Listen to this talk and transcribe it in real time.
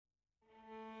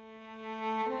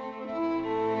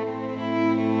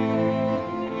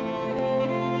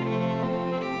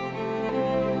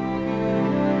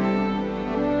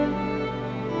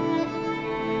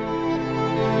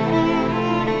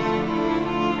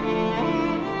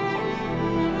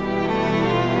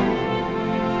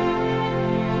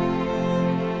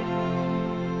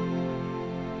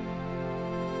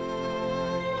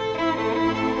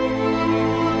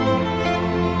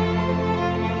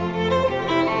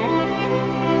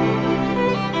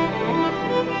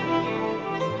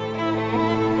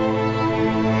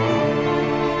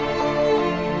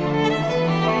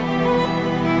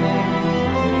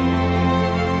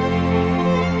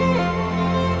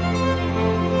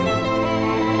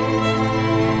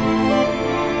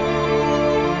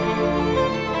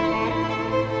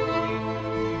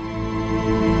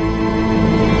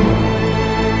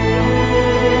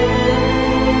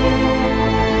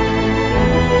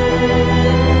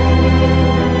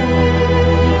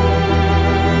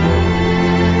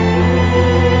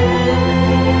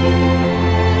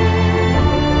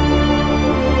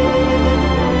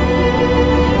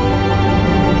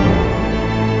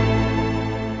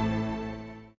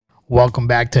Welcome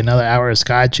back to another hour of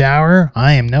Scotch Hour.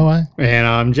 I am Noah. And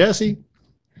I'm Jesse.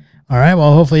 All right.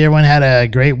 Well, hopefully everyone had a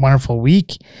great, wonderful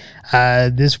week.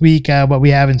 This week, what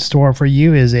we have in store for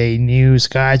you is a new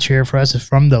Scotch here for us. It's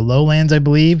from the Lowlands, I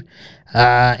believe.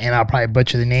 And I'll probably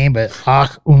butcher the name, but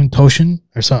Auchentoshan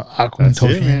or something.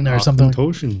 Auchentoshan or something.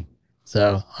 Auchentoshan.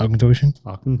 So, Auchentoshan?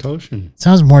 Auchentoshan.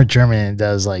 Sounds more German than it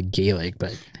does like Gaelic,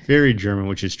 but... Very German,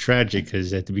 which is tragic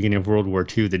because at the beginning of World War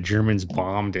II, the Germans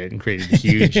bombed it and created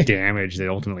huge damage that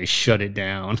ultimately shut it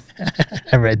down.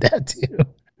 I read that too.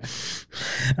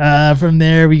 From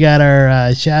there, we got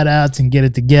our shout outs and get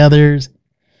it togethers.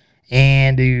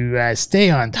 And to stay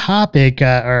on topic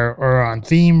or on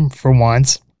theme for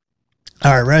once,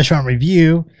 our restaurant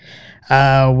review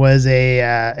was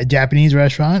a Japanese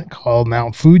restaurant called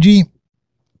Mount Fuji.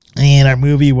 And our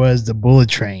movie was The Bullet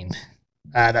Train.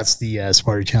 That's the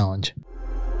Smarter Challenge.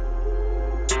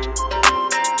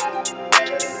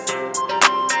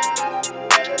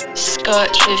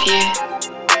 Scotch Review.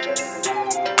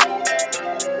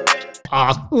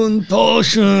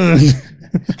 Auchentoshan.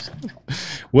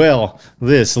 Well,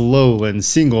 this Lowland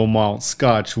single malt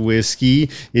Scotch whiskey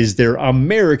is their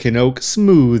American Oak,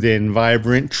 smooth and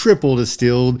vibrant, triple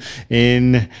distilled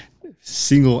in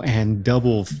single and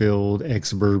double filled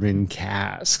ex-bourbon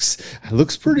casks. It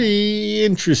looks pretty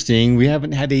interesting. We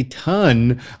haven't had a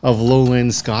ton of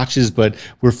lowland scotches, but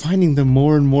we're finding them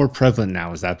more and more prevalent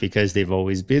now. Is that because they've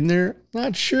always been there?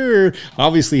 Not sure.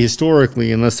 Obviously,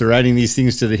 historically, unless they're adding these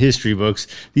things to the history books,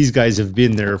 these guys have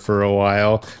been there for a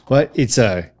while. But it's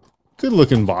a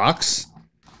good-looking box,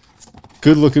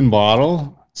 good-looking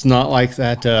bottle. It's not like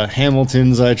that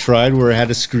Hamilton's I tried where it had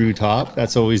a screw top.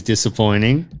 That's always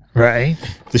disappointing. Right.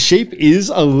 The shape is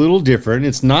a little different.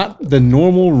 It's not the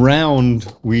normal round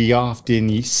we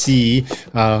often see.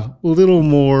 A little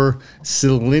more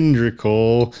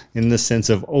cylindrical in the sense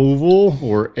of oval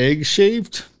or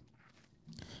egg-shaped.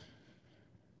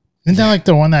 Isn't that like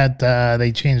the one that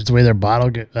they changed the way their bottle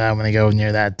when they go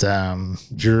near that?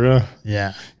 Jura?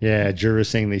 Yeah. Yeah, Jura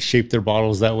saying they shaped their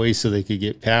bottles that way so they could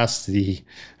get past the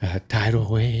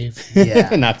tidal wave.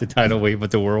 Yeah. Not the tidal wave, but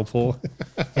the whirlpool.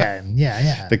 Yeah.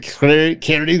 The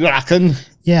Kerry-Graken.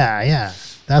 Yeah.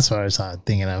 That's what I was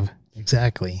thinking of.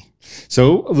 Exactly.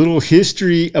 So a little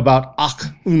history about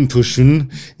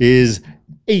Auchentoshan is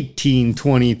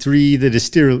 1823, the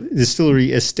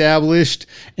distillery established.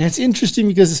 And it's interesting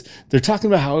because they're talking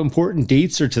about how important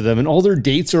dates are to them, and all their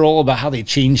dates are all about how they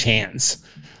change hands.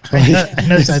 I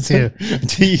noticed that too.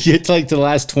 Until you get to like the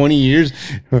last 20 years.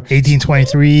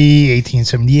 1823,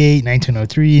 1878,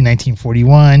 1903,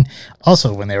 1941.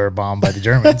 Also when they were bombed by the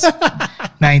Germans.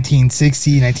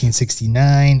 1960,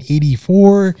 1969,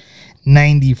 84,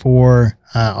 94.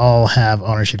 All have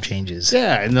ownership changes.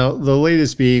 Yeah, and the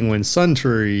latest being when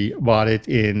Suntory bought it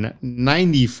in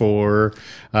 94,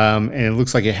 and it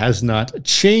looks like it has not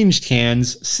changed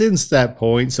hands since that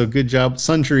point. So good job,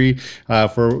 Suntory,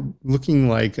 for looking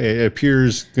like it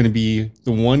appears going to be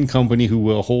the one company who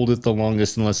will hold it the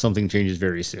longest unless something changes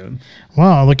very soon.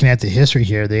 Well, looking at the history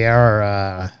here, they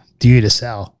are due to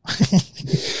sell.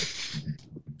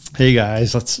 Hey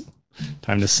guys,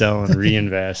 time to sell and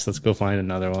reinvest. Let's go find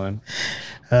another one.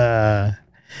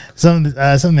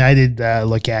 Something I did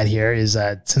look at here is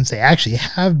that since they actually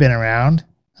have been around,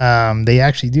 they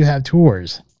actually do have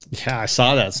tours. Yeah, I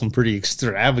saw that. Some pretty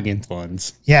extravagant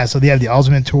ones. Yeah, so they have the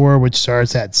Ultimate Tour, which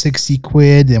starts at 60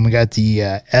 quid. Then we got the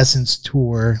Essence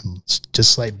Tour,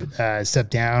 just slight step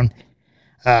down,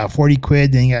 40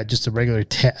 quid. Then you got just a regular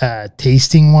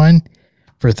tasting one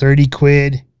for 30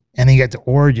 quid. And then you got the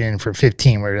Origin for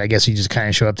 15, where I guess you just kind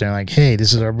of show up there and like, hey,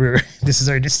 this is our brewery. This is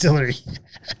our distillery.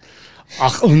 I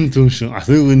think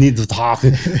we need to talk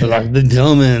like the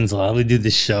Germans while we do the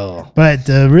show. But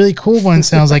the really cool one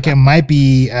sounds like it might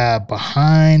be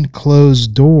behind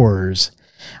closed doors.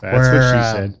 That's what she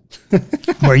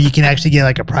said. Where you can actually get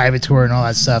like a private tour and all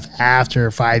that stuff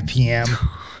after 5 p.m.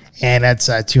 And that's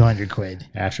 200 quid.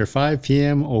 After 5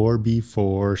 p.m. or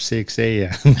before 6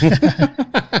 a.m.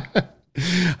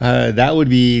 That would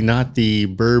be not the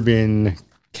bourbon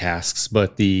casks,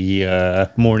 but the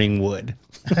morning wood.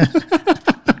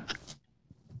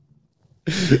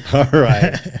 All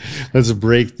right, let's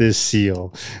break this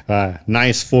seal.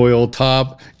 Nice foil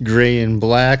top, gray and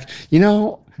black. You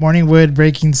know, morning wood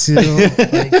breaking seal.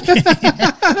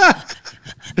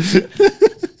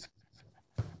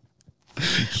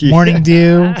 Morning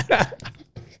dew.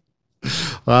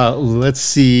 Let's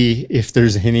see if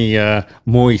there's any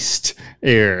moist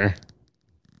air.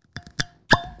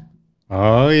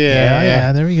 Oh,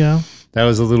 yeah. There we go. That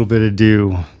was a little bit of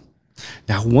dew.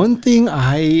 Now, one thing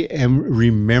I am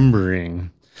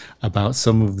remembering about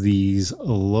some of these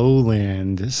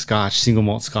lowland Scotch, single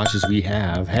malt Scotches we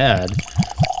have had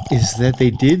is that they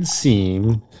did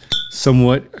seem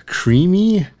somewhat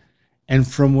creamy and,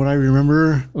 from what I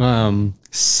remember,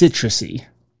 citrusy.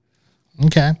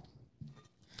 Okay.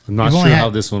 I'm not sure how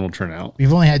this one will turn out.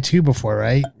 We've only had 2 before,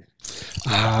 right?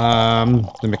 The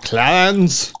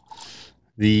McLarens.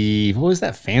 What was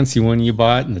that fancy one you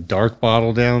bought in the dark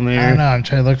bottle down there? I don't know. I'm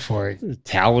trying to look for it.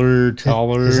 Taller.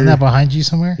 Isn't that behind you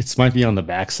somewhere? It might be on the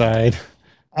backside.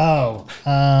 Oh,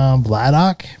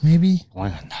 Bladdock, maybe?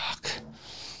 Bladdock.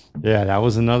 Yeah, that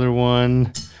was another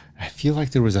one. I feel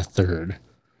like there was a third.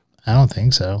 I don't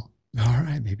think so. All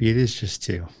right, maybe it is just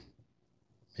 2.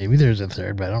 Maybe there's a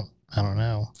third, but I don't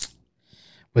know.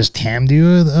 Was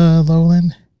Tamdu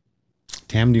lowland?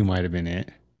 Tamdu might have been it.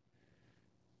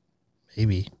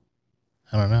 Maybe.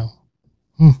 I don't know.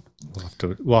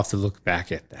 We'll have to look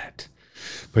back at that.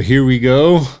 But here we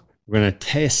go. We're going to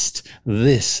test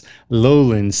this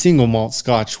lowland single malt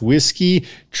Scotch whiskey,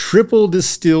 triple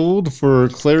distilled for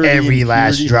clarity. Every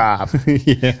last drop.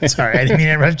 Yeah. Sorry, I didn't mean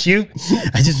to interrupt you.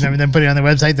 I just remember them putting on their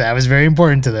website that was very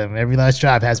important to them. Every last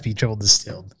drop has to be triple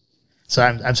distilled. So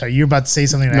I'm sorry, you were about to say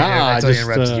something. I totally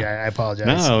interrupted you. I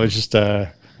apologize. No, it's just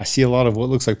I see a lot of what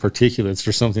looks like particulates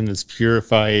for something that's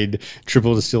purified,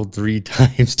 triple distilled 3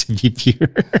 times to be pure.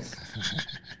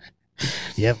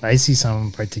 Yep, I see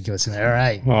some particulates in there. All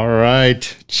right. All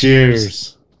right.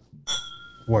 Cheers.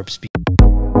 Warp speed.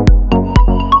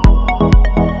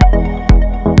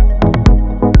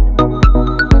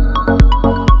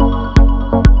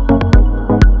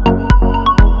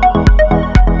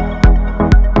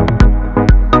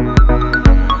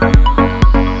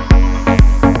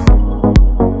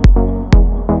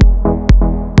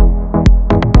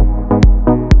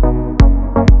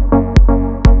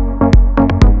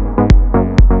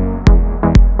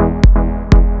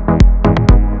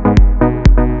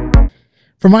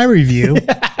 For my review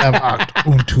of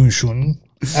Auchentoshan,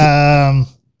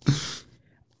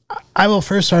 I will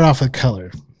first start off with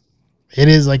color. It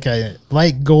is like a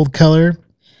light gold color.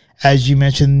 As you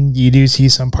mentioned, you do see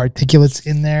some particulates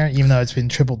in there, even though it's been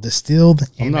triple distilled.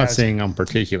 I'm not saying I'm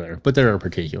particular, but there are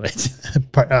particulates.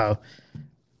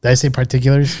 Did I say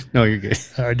particulars? No, you're good.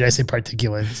 Or did I say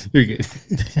particulates? You're good.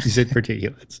 You said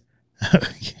particulates.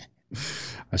 Okay.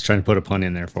 I was trying to put a pun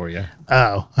in there for you.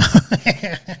 Oh.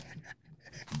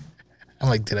 I'm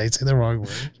like, did I say the wrong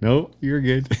word? No, you're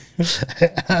good.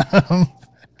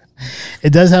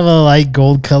 It does have a light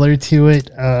gold color to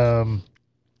it.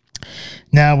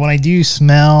 Now, when I do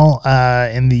smell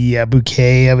in the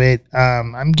bouquet of it,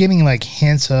 I'm getting like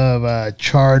hints of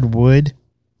charred wood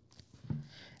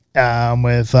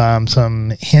with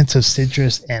some hints of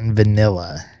citrus and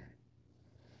vanilla.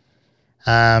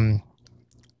 And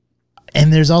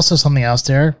there's also something else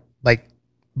there, like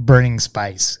burning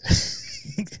spice.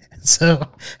 So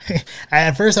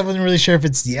at first I wasn't really sure if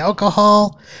it's the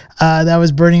alcohol that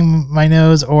was burning my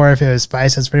nose or if it was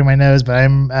spice that's burning my nose, but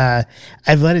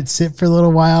I've let it sit for a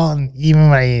little while, and even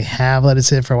when I have let it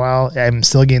sit for a while, I'm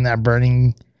still getting that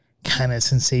burning kind of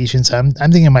sensation. So I'm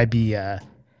thinking it might be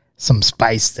some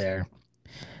spice there.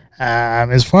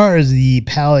 As far as the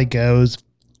palate goes,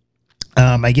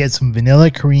 I get some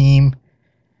vanilla cream,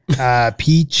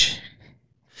 peach,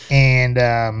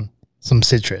 and some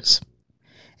citrus.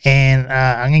 And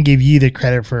I'm going to give you the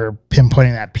credit for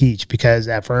pinpointing that peach, because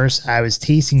at first I was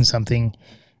tasting something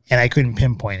and I couldn't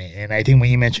pinpoint it. And I think when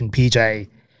you mentioned peach,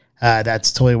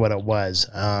 that's totally what it was.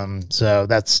 So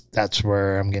that's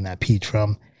where I'm getting that peach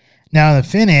from. Now the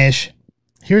finish,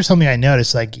 here's something I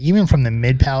noticed, like even from the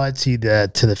mid palate to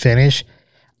the finish,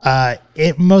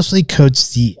 it mostly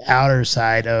coats the outer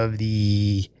side of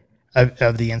the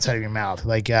inside of your mouth,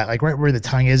 like right where the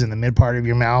tongue is in the mid part of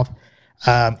your mouth.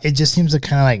 It just seems to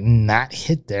kind of like not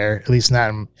hit there, at least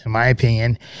not in my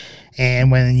opinion.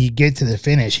 And when you get to the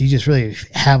finish, you just really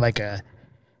have like a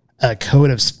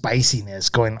coat of spiciness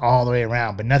going all the way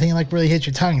around, but nothing like really hits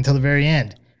your tongue until the very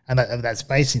end of that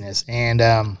spiciness.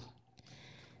 And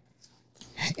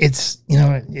it's, you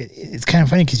know, it's kind of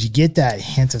funny because you get that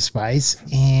hint of spice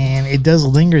and it does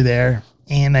linger there.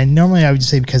 And I would just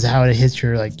say, because of how it hits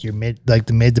your mid, like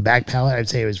the mid to back palate, I'd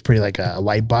say it was pretty like a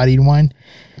light bodied one.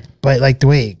 But like the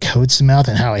way it coats the mouth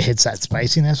and how it hits that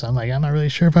spiciness, I'm like, I'm not really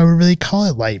sure if I would really call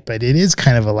it light, but it is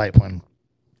kind of a light one.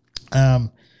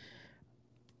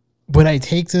 Would I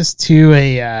take this to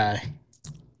a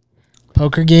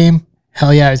poker game?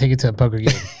 Hell yeah, I would take it to a poker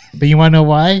game. But you want to know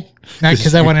why? Not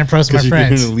because I want to impress my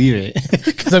friends. You're going to leave it.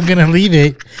 Because I'm going to leave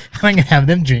it and I'm going to have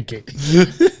them drink it.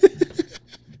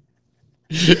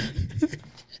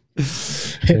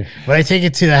 Would I take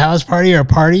it to the house party or a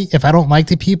party? If I don't like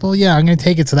the people, yeah, I'm going to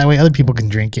take it so that way other people can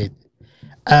drink it.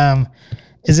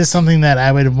 Is this something that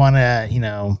I would want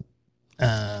to,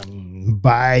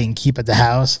 buy and keep at the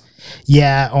house?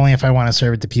 Yeah, only if I want to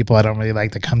serve it to people I don't really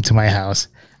like to come to my house.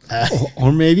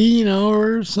 Or maybe,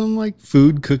 or some like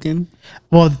food cooking.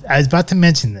 Well, I was about to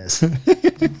mention this.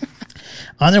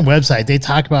 On their website, they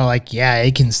talk about like, yeah,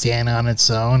 it can stand on its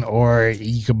own or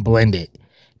you can blend it.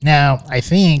 Now, I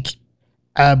think,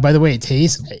 by the way it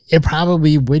tastes, it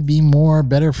probably would be more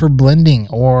better for blending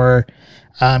or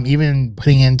even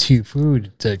putting into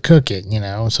food to cook it,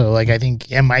 So like, I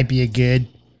think it might be a good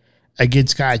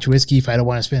Scotch whiskey if I don't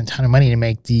want to spend a ton of money to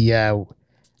make the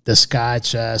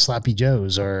Scotch Sloppy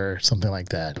Joes or something like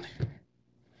that.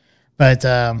 But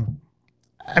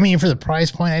I mean, for the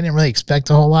price point, I didn't really expect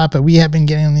a whole lot, but we have been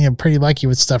getting pretty lucky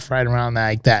with stuff right around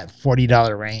that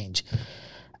 $40 range.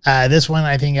 This one,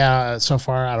 I think, so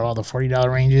far out of all the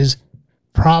 $40 ranges,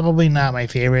 probably not my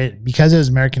favorite because it was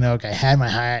American Oak. I had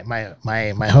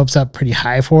my hopes up pretty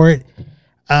high for it.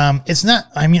 It's not.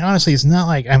 I mean, honestly, it's not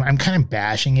like I'm kind of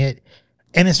bashing it,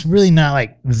 and it's really not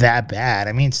like that bad.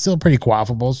 I mean, it's still pretty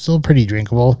quaffable, still pretty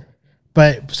drinkable.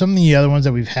 But some of the other ones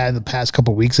that we've had the past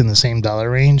couple weeks in the same dollar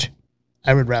range,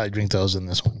 I would rather drink those than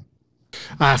this one.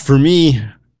 For me,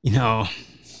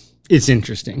 it's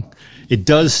interesting. It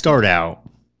does start out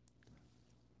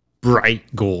bright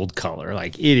gold color.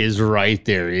 Like it is right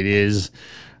there. It is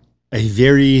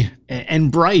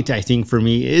and bright, I think for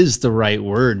me is the right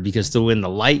word because when the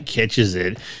light catches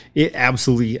it, it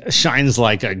absolutely shines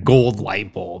like a gold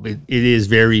light bulb. It is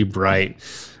very bright.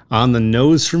 On the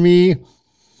nose for me,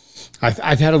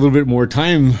 I've had a little bit more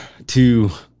time to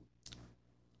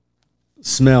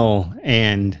smell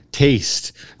and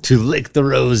taste, to lick the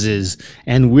roses.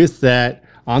 And with that,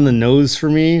 on the nose for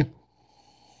me,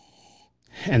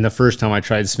 and the first time I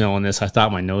tried smelling this, I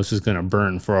thought my nose was going to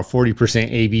burn. For a 40%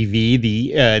 ABV,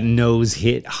 the nose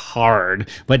hit hard.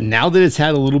 But now that it's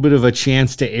had a little bit of a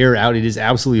chance to air out, it is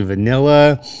absolutely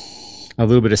vanilla, a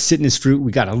little bit of citrus fruit.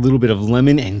 We got a little bit of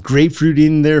lemon and grapefruit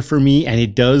in there for me. And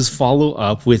it does follow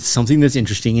up with something that's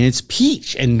interesting, and it's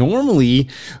peach. And normally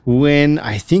when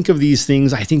I think of these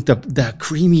things, I think the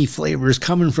creamy flavor is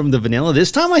coming from the vanilla.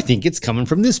 This time I think it's coming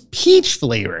from this peach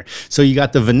flavor. So you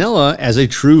got the vanilla as a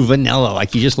true vanilla,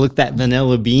 like you just licked that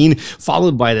vanilla bean,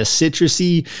 followed by the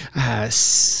citrusy,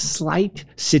 slight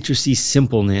citrusy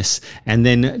simpleness, and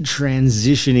then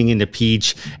transitioning into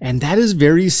peach. And that is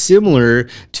very similar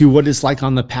to what it's like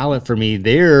on the palate for me.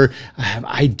 There,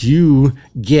 I do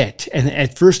get, and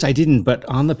at first I didn't, but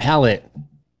on the palate,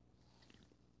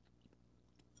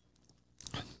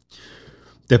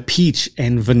 the peach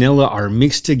and vanilla are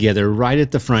mixed together right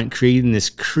at the front, creating this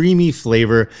creamy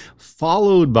flavor,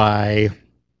 followed by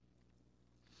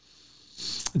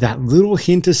that little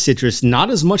hint of citrus, not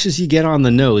as much as you get on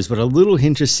the nose, but a little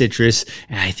hint of citrus.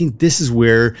 And I think this is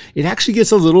where it actually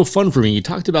gets a little fun for me. You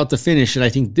talked about the finish, and I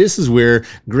think this is where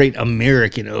great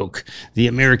American oak, the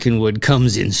American wood,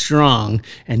 comes in strong.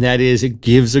 And that is, it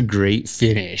gives a great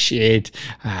finish. It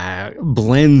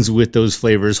blends with those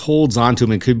flavors, holds onto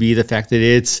them. It could be the fact that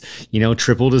it's,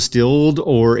 triple distilled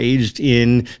or aged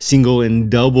in single and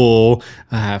double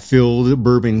filled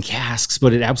bourbon casks,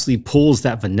 but it absolutely pulls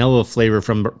that vanilla flavor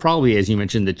from probably, as you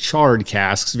mentioned, the charred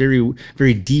casks, very,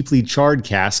 very deeply charred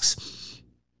casks.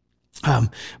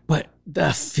 But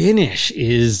the finish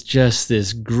is just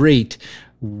this great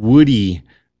woody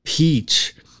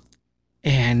peach.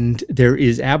 And there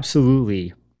is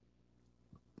absolutely,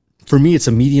 for me, it's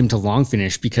a medium to long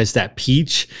finish because that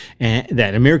peach,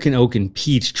 that American oak and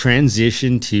peach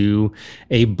transition to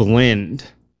a blend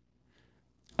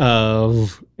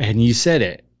of, and you said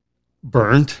it,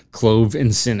 burnt clove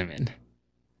and cinnamon.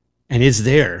 And it's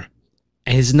there,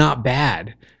 and it's not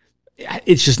bad.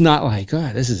 It's just not like,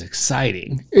 oh, this is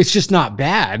exciting. It's just not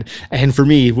bad. And for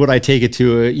me, would I take it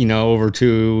to, over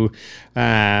to,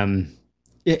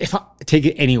 if I take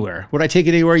it anywhere, would I take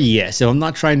it anywhere? Yes. So I'm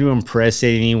not trying to impress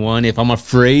anyone. If I'm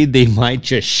afraid they might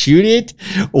just shoot it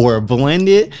or blend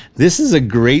it, this is a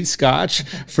great Scotch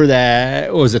for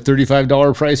that. What was it,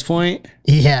 $35 price point?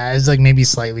 Yeah, it's like maybe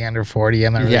slightly under 40.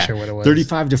 I'm not really sure what it was.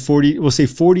 35 to 40, we'll say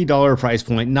 $40 price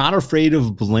point. Not afraid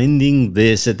of blending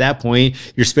this. At that point,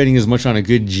 you're spending as much on a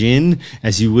good gin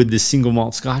as you would this single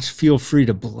malt Scotch. Feel free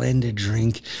to blend a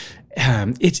drink.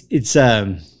 It's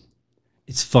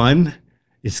fun.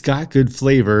 It's got good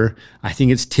flavor. I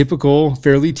think it's typical,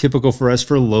 fairly typical for us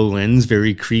for lowlands.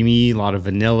 Very creamy, a lot of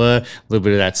vanilla, a little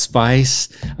bit of that spice.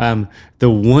 The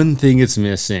one thing it's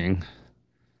missing,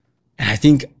 and I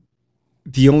think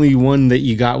the only one that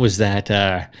you got was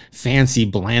that fancy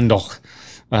Blandel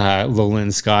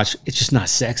lowland Scotch, it's just not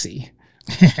sexy,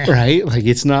 right? Like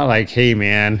it's not like, hey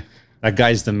man, that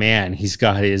guy's the man. He's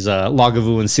got his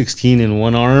Lagavulin 16 in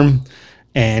one arm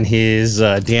and his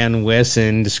Dan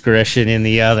Wesson discretion in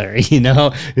the other.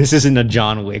 This isn't a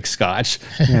John Wick Scotch.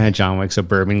 John Wick's a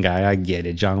bourbon guy. I get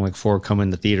it. John Wick 4 coming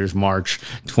to theaters March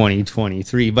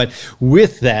 2023. But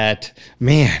with that,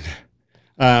 man,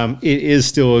 it is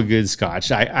still a good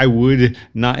Scotch. I would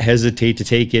not hesitate to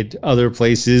take it other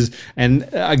places. And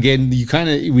again,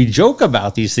 we joke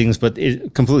about these things, but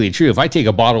it's completely true. If I take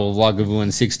a bottle of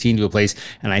Lagavulin 16 to a place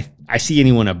and I see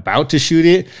anyone about to shoot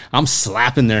it, I'm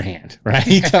slapping their hand,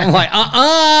 right? I'm like,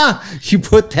 you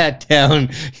put that down.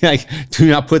 Like, do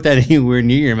not put that anywhere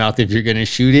near your mouth if you're going to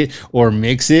shoot it or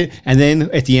mix it. And then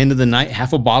at the end of the night,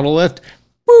 half a bottle left,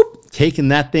 boop. Taking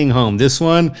that thing home. This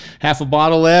one, half a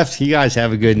bottle left. You guys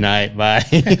have a good night. Bye.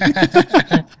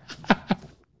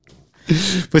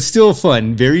 But still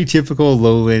fun. Very typical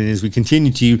lowland as we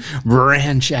continue to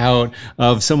branch out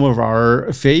of some of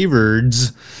our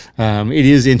favorites. It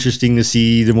is interesting to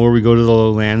see the more we go to the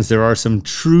lowlands, there are some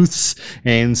truths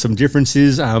and some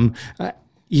differences.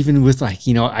 Even with I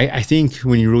think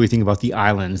when you really think about the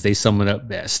islands, they sum it up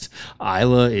best.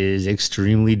 Isla is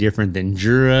extremely different than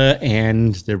Jura,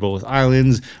 and they're both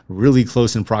islands, really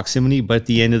close in proximity. But at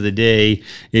the end of the day,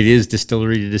 it is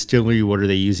distillery to distillery. What are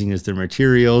they using as their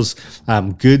materials?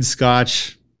 Good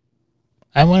Scotch.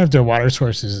 I wonder if their water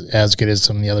source is as good as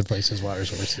some of the other places' water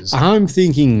sources. I'm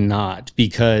thinking not,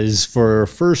 because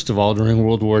first of all, during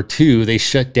World War II, they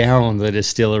shut down the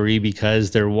distillery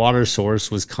because their water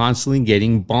source was constantly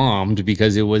getting bombed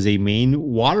because it was a main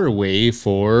waterway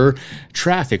for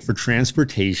traffic, for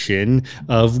transportation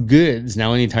of goods.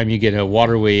 Now, anytime you get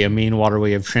a main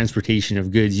waterway of transportation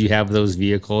of goods, you have those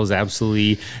vehicles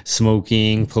absolutely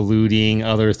smoking, polluting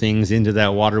other things into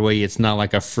that waterway. It's not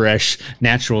like a fresh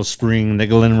natural spring, the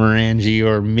Glenmorangie,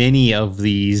 or many of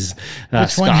these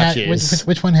scotches.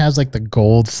 Which one has like the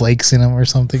gold flakes in them or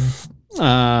something?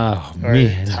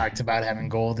 Man. Talked about having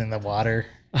gold in the water.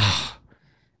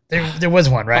 There was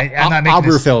one, right? I'm not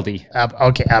making Aberfeldy.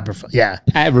 Okay, Aberfeldy. Yeah.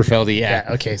 Aberfeldy, yeah.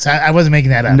 Okay, so I wasn't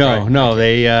making that up. No.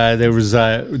 There was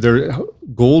their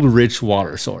gold rich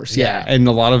water source. Yeah. And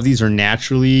a lot of these are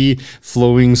naturally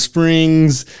flowing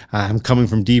springs, coming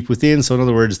from deep within. So in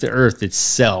other words, the earth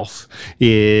itself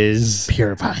is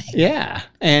purifying. Yeah.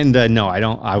 And no,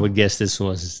 I would guess this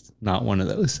was not one of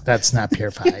those. That's not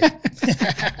purified.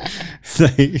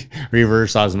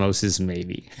 Reverse osmosis,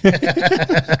 maybe.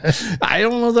 I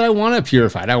don't know that I want it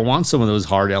purified. I want some of those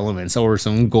hard elements or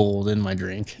some gold in my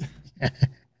drink. All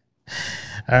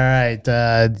right.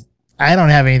 I don't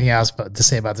have anything else to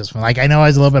say about this one. Like, I know I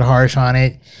was a little bit harsh on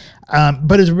it,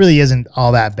 but it really isn't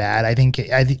all that bad. I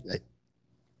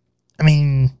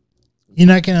mean, you're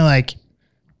not gonna like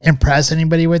impress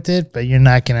anybody with it, but you're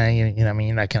not gonna,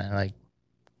 you're not gonna like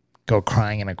go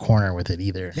crying in a corner with it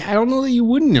either. Yeah, I don't know that you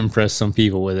wouldn't impress some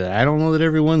people with it. I don't know that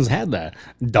everyone's had that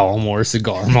Dalmore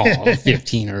cigar mall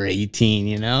 15 or 18,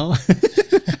 Do you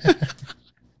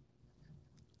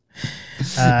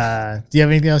have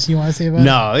anything else you want to say about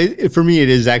it? No, for me,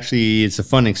 it's a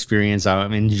fun experience.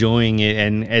 I'm enjoying it.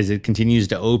 And as it continues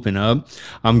to open up,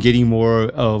 I'm getting more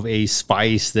of a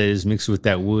spice that is mixed with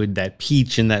that wood, that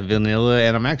peach and that vanilla.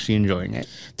 And I'm actually enjoying it.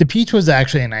 The peach was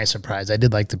actually a nice surprise. I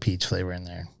did like the peach flavor in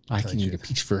there. I can eat a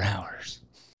peach for hours.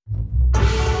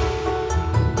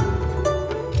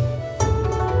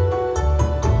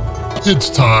 It's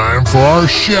time for our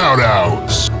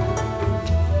shout-outs.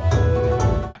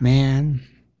 Man,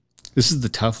 this is the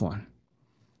tough one.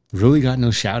 Really got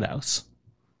no shout-outs.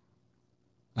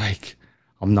 Like,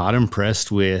 I'm not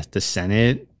impressed with the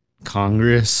Senate,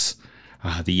 Congress,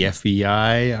 the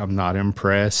FBI. I'm not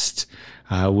impressed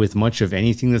with much of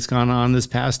anything that's gone on this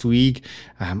past week.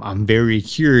 I'm very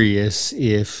curious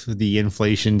if the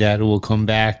inflation data will come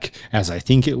back as I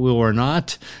think it will or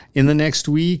not in the next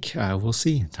week. We'll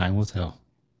see. Time will tell.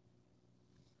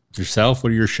 Yourself,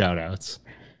 what are your shout-outs?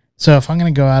 So if I'm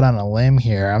going to go out on a limb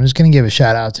here, I'm just going to give a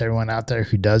shout out to everyone out there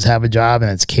who does have a job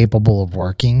and it's capable of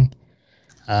working.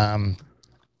 I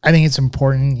think it's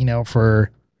important,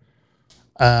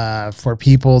 for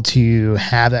people to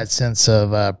have that sense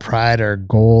of pride or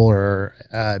goal or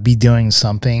be doing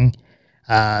something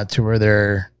to where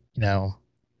they're,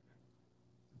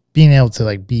 being able to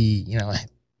like be,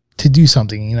 to do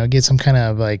something, get some kind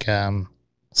of like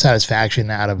satisfaction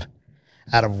out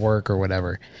of work or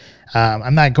whatever.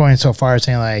 I'm not going so far as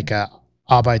saying like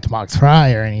Arbeit macht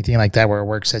frei or anything like that where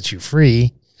work sets you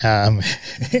free. Um,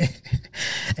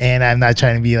 and I'm not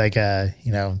trying to be like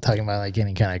talking about like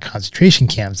any kind of concentration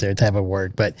camps there type of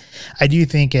work, but I do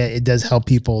think it does help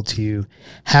people to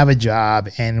have a job.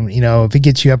 And, if it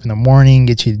gets you up in the morning,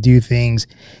 gets you to do things,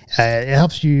 it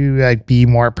helps you like be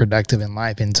more productive in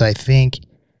life. And so I think,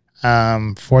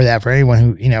 for anyone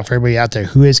who, for everybody out there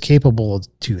who is capable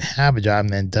to have a job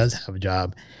and then does have a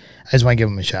job, I just want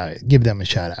to give them a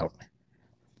shout out.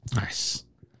 Nice.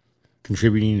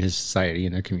 Contributing to society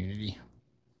and their community.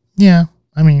 Yeah.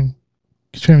 I mean,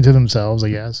 contributing to themselves, I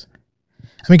guess.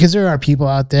 Because there are people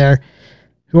out there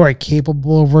who are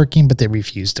capable of working, but they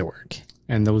refuse to work.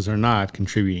 And those are not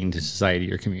contributing to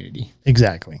society or community.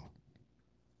 Exactly.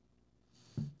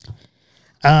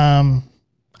 I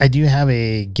do have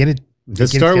a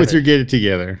Let's start with your get it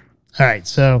together. All right.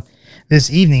 So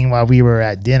this evening while we were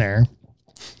at dinner,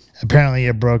 apparently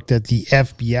it broke that the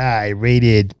FBI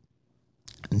raided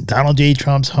Donald J.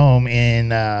 Trump's home in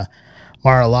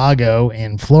Mar-a-Lago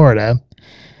in Florida.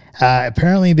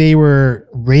 Apparently they were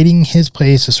raiding his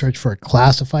place to search for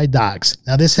classified docs.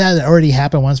 Now, this had already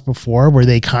happened once before where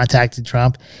they contacted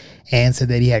Trump and said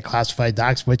that he had classified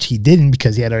docs, which he didn't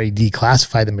because he had already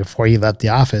declassified them before he left the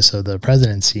office of the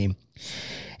presidency.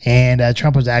 And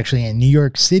Trump was actually in New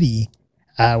York City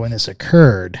when this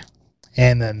occurred.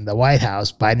 And then the White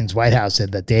House, Biden's White House,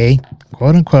 said that they,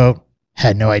 quote unquote,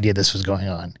 had no idea this was going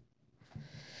on.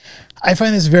 I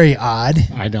find this very odd.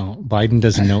 I don't. Biden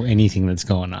doesn't know anything that's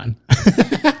going on.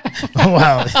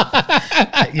 Well,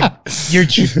 that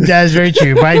is very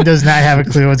true. Biden does not have a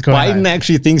clue what's going on. Biden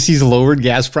actually thinks he's lowered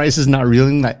gas prices, not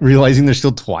realizing they're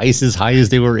still twice as high as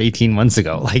they were 18 months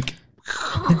ago.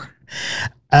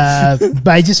 But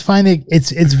I just find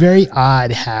it's very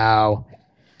odd how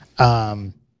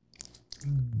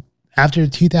after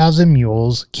 2,000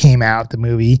 Mules came out, the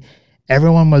movie,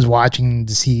 everyone was watching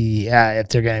to see if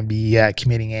they're going to be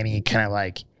committing any kind of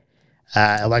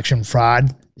election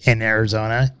fraud in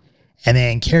Arizona. And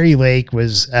then Kerry Lake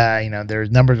was, their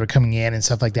numbers were coming in and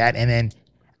stuff like that. And then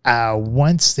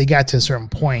once they got to a certain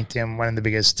point in one of the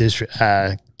biggest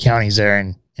counties there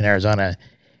in Arizona,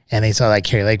 and they saw that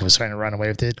Kerry Lake was starting to run away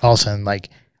with it, all of a sudden,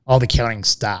 all the counting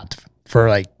stopped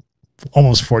for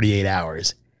almost 48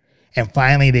 hours. And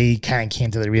finally, they kind of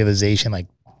came to the realization,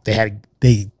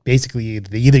 they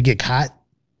either get caught,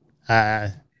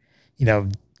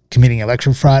 committing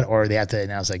election fraud, or they have to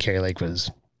announce that Kerry Lake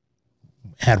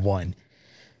had won.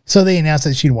 So they announced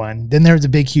that she'd won. Then there was a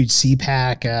big, huge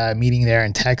CPAC meeting there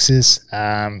in Texas,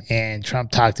 and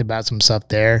Trump talked about some stuff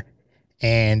there.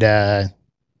 And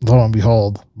lo and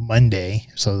behold, Monday,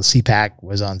 so the CPAC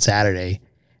was on Saturday,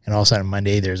 and all of a sudden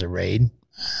Monday there's a raid.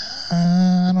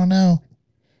 I don't know.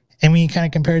 And when you kind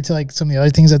of compare it to some of the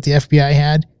other things that the FBI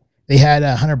had, they had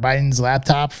Hunter Biden's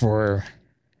laptop for,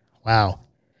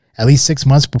 at least 6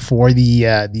 months before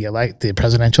the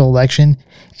presidential election,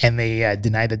 and they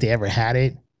denied that they ever had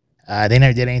it. They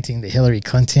never did anything to Hillary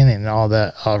Clinton and all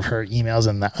of her emails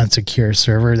and the unsecure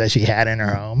server that she had in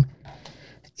her home.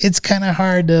 It's kind of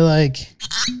hard to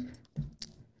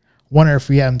wonder if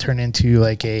we haven't turned into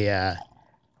a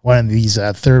one of these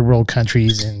third world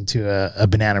countries into a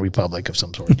banana republic of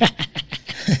some sort.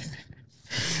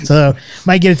 So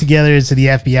might get it together to the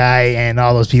FBI and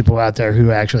all those people out there who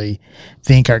actually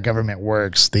think our government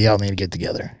works. They all need to get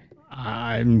together.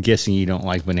 I'm guessing you don't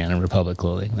like Banana Republic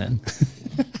clothing then.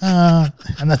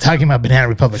 I'm not talking about Banana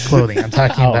Republic clothing. I'm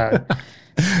talking about...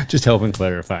 Just helping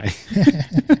clarify.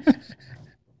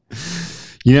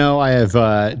 I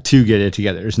have two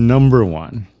get-it-togethers. Number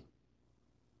one,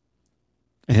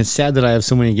 and it's sad that I have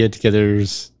so many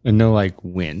get-togethers and no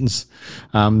wins.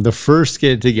 The first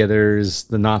get-together is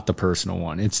not the personal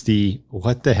one. It's the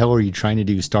what the hell are you trying to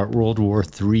do? Start World War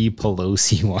III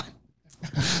Pelosi one.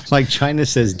 China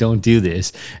says don't do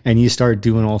this, and you start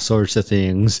doing all sorts of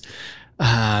things.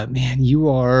 Man, you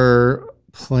are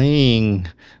playing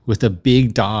with a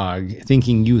big dog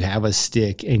thinking you have a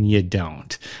stick and you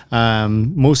don't.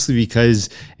 Mostly because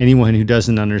anyone who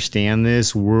doesn't understand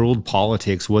this, world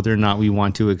politics, whether or not we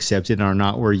want to accept it or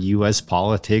not, where U.S.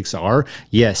 politics are,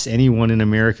 yes, anyone in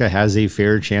America has a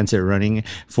fair chance at running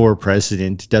for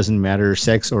president. Doesn't matter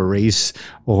sex or race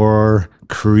or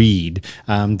creed.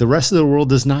 The rest of the world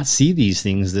does not see these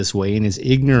things this way and is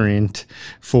ignorant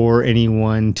for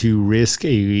anyone to risk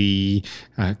a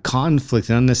conflict,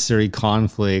 an unnecessary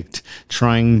conflict,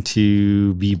 trying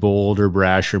to be bold or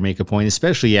brash or make a point,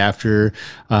 especially after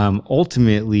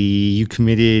ultimately you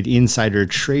committed insider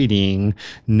trading,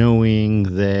 knowing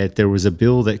that there was a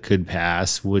bill that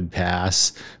would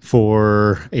pass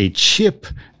for a chip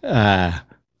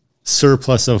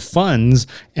surplus of funds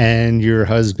and your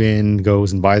husband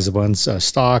goes and buys a bunch of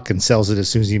stock and sells it as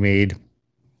soon as he made,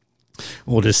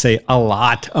 we'll just say, a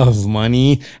lot of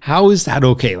money. How is that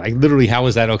okay? Like literally, how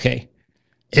is that okay?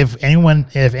 If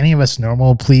any of us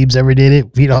normal plebes ever did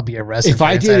it, we'd all be arrested. If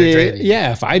I did it,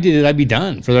 if I did it, I'd be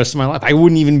done for the rest of my life. I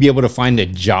wouldn't even be able to find a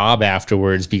job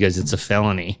afterwards because it's a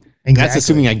felony. Exactly. That's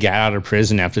assuming I got out of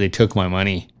prison after they took my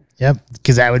money. Yep,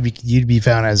 because you'd be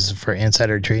found as for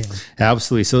insider trading.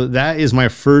 Absolutely. So that is my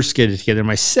first get it together.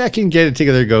 My second get it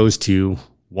together goes to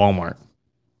Walmart.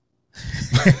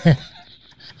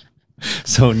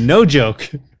 So no joke.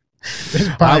 There's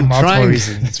probably multiple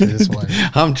reasons for this one.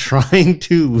 I'm trying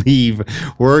to leave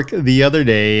work the other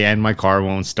day and my car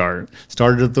won't start.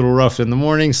 Started a little rough in the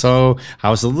morning, so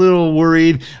I was a little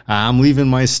worried. I'm leaving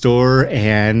my store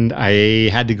and I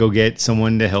had to go get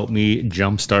someone to help me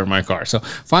jumpstart my car. So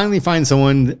finally find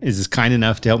someone is kind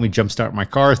enough to help me jumpstart my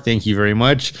car. Thank you very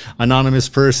much, anonymous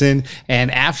person. And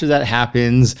after that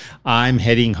happens, I'm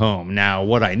heading home. Now,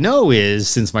 what I know is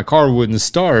since my car wouldn't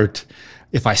start,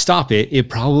 if I stop it, it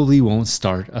probably won't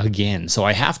start again. So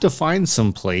I have to find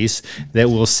some place that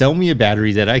will sell me a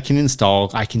battery that I can install.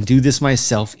 I can do this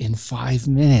myself in 5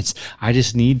 minutes. I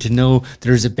just need to know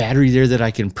there's a battery there that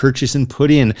I can purchase and put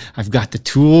in. I've got the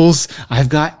tools. I've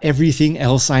got everything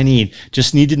else I need.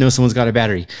 Just need to know someone's got a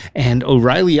battery. And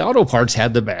O'Reilly Auto Parts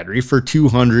had the battery for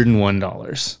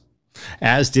 $201,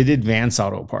 as did Advance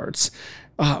Auto Parts.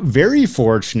 Very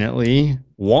fortunately,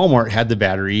 Walmart had the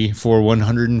battery for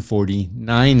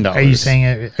 $149. Are you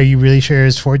saying, are you really sure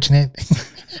it's fortunate?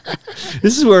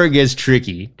 This is where it gets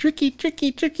tricky.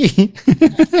 Tricky.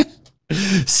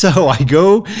 So I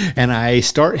go and I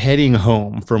start heading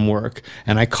home from work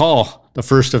and I call the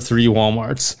first of 3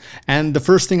 Walmarts. And the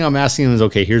first thing I'm asking them is,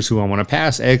 okay, here's who I want to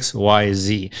pass, X, Y,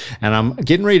 Z. And I'm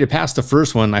getting ready to pass the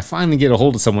first one. I finally get a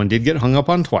hold of someone, did get hung up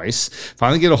on twice,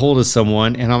 finally get a hold of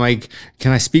someone. And I'm like,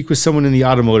 can I speak with someone in the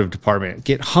automotive department?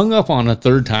 Get hung up on a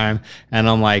third time. And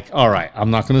I'm like, all right,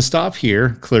 I'm not going to stop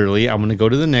here. Clearly, I'm going to go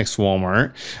to the next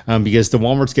Walmart because the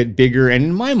Walmarts get bigger and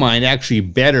in my mind, actually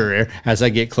better as I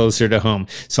get closer to home.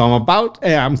 So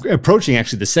I'm approaching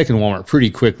actually the second Walmart pretty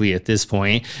quickly at this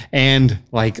point. And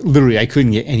like literally I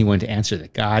couldn't get anyone to answer the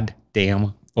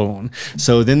goddamn phone.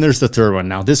 So then there's the third one.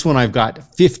 Now this one I've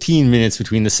got 15 minutes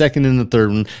between the second and the third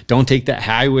one. Don't take that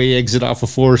highway exit off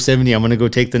of 470. I'm going to go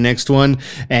take the next one.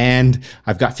 And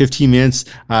I've got 15 minutes.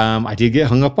 I did get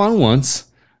hung up on once.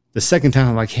 The second time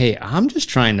I'm like, hey, I'm just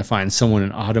trying to find someone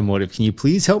in automotive. Can you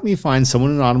please help me find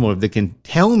someone in automotive that can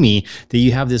tell me that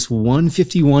you have this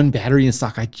 151 battery in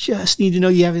stock? I just need to know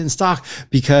you have it in stock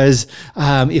because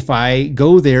if I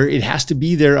go there, it has to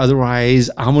be there. Otherwise,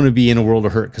 I'm going to be in a world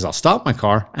of hurt because I'll stop my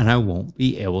car and I won't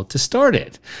be able to start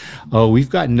it. Oh, we've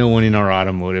got no one in our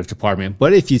automotive department.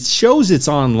 But if it shows it's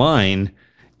online,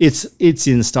 it's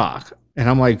in stock. And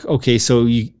I'm like, okay, so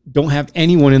you don't have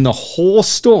anyone in the whole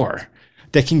store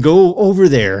that can go over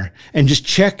there and just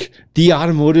check the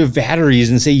automotive batteries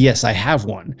and say, yes, I have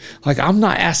one. Like, I'm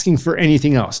not asking for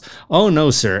anything else. Oh,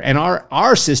 no, sir. And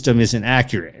our system isn't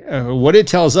accurate. What it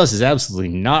tells us is absolutely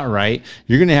not right.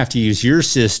 You're going to have to use your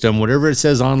system. Whatever it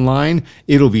says online,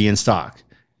 it'll be in stock.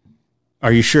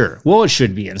 Are you sure? Well, it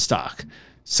should be in stock.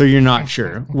 So you're not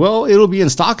sure. Well, it'll be in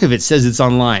stock if it says it's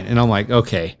online. And I'm like,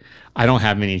 okay, I don't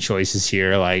have many choices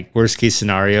here. Like worst case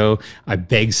scenario, I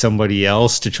beg somebody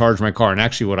else to charge my car. And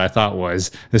actually what I thought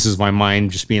was, this is my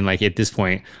mind just being like, at this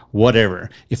point, whatever.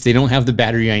 If they don't have the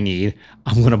battery I need,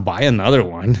 I'm going to buy another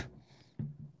one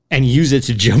and use it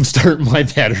to jumpstart my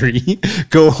battery,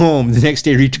 go home the next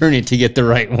day, return it to get the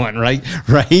right one,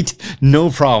 right? No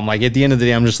problem. Like at the end of the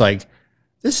day, I'm just like,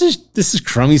 this is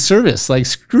crummy service. Like,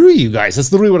 screw you guys.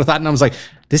 That's literally what I thought. And I was like,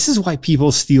 this is why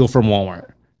people steal from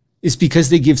Walmart. It's because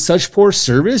they give such poor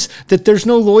service that there's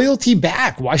no loyalty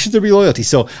back. Why should there be loyalty?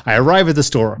 So I arrive at the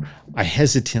store. I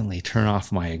hesitantly turn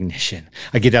off my ignition.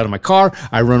 I get out of my car.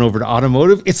 I run over to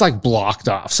automotive. It's like blocked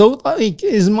off. So like,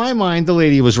 in my mind, the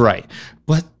lady was right.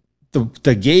 But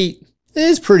the gate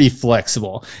is pretty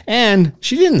flexible. And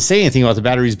she didn't say anything about the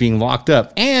batteries being locked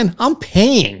up. And I'm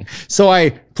paying. So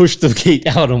I push the gate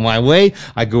out of my way.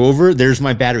 I go over. There's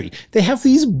my battery. They have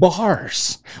these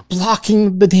bars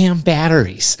blocking the damn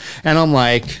batteries. And I'm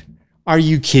like, are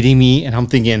you kidding me? And I'm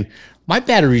thinking, my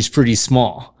battery's pretty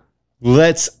small.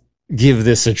 Let's give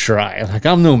this a try. Like,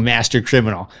 I'm no master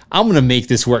criminal. I'm going to make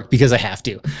this work because I have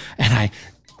to. And I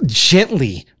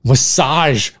gently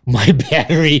massage my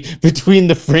battery between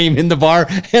the frame and the bar.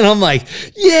 And I'm like,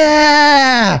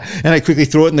 yeah. And I quickly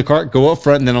throw it in the cart, go up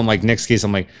front. And then I'm like, next case,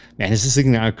 I'm like, man, is this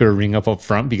thing not going to ring up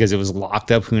front because it was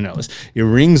locked up? Who knows? It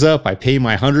rings up. I pay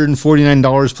my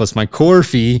 $149 plus my core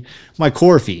fee. My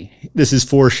core fee. This is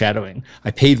foreshadowing.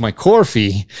 I paid my core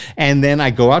fee. And then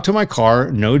I go out to my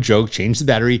car. No joke. Change the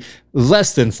battery.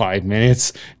 Less than 5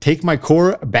 minutes. Take my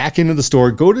core back into the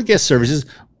store. Go to guest services.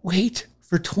 Wait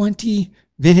for 20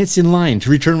 minutes in line to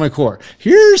return my core.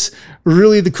 Here's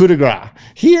really the coup de grace.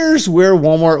 Here's where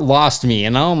Walmart lost me.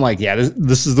 And now I'm like, yeah,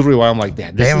 this is literally why I'm like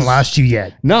that. They haven't lost you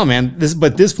yet. No, man.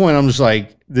 But at this point, I'm just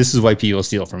like, this is why people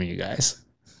steal from you guys.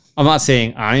 I'm not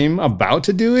saying I'm about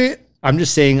to do it. I'm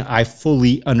just saying I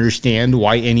fully understand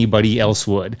why anybody else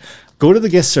would. Go to the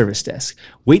guest service desk.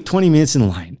 Wait 20 minutes in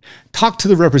line. Talk to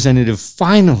the representative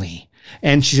finally.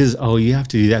 And she says, oh, you have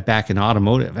to do that back in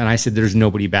automotive. And I said, there's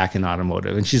nobody back in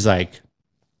automotive. And she's like,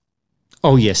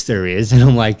 oh, yes, there is. And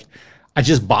I'm like, I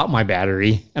just bought my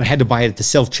battery and I had to buy it at the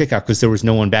self-checkout because there was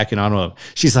no one back in automotive.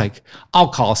 She's like, I'll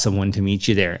call someone to meet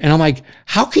you there. And I'm like,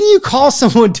 how can you call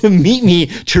someone to meet me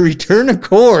to return a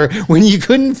core when you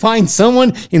couldn't find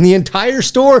someone in the entire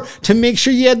store to make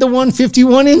sure you had the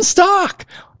 151 in stock?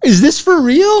 Is this for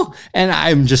real? And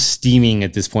I'm just steaming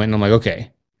at this point. And I'm like,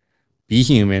 okay, be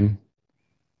human.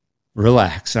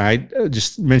 Relax. And I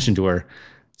just mentioned to her,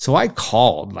 so I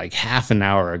called like half an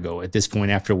hour ago at this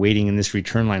point after waiting in this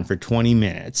return line for 20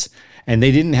 minutes, and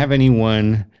they didn't have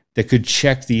anyone that could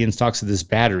check the in-stocks of this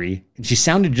battery. And she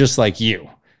sounded just like you.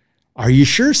 Are you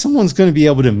sure someone's going to be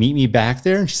able to meet me back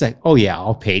there? And she's like, oh yeah,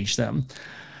 I'll page them.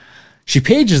 She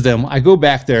pages them. I go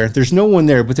back there. There's no one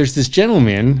there, but there's this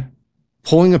gentleman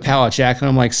pulling a pallet jack. And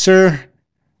I'm like, sir,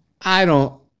 I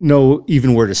don't know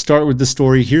even where to start with the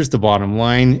story. Here's the bottom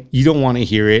line. You don't want to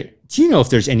hear it. Do you know if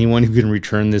there's anyone who can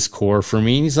return this core for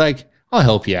me? And he's like, I'll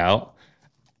help you out.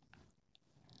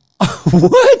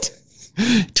 What?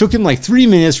 Took him like 3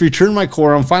 minutes, returned my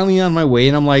core. I'm finally on my way.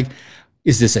 And I'm like,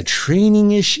 is this a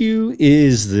training issue?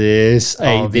 Is this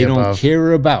they don't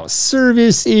care about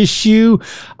service issue?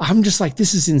 I'm just like,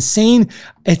 this is insane.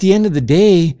 At the end of the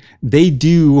day, they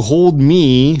do hold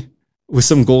me with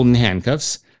some golden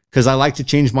handcuffs, because I like to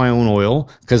change my own oil,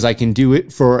 because I can do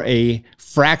it for a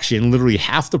fraction, literally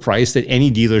half the price that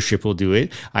any dealership will do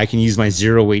it. I can use my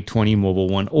 0820 Mobil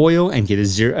 1 oil and get a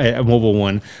Mobil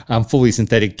 1 fully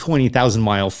synthetic 20,000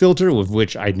 mile filter, with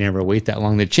which I'd never wait that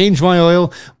long to change my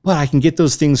oil. But I can get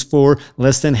those things for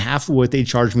less than half of what they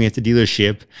charge me at the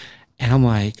dealership. And I'm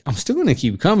like, I'm still going to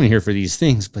keep coming here for these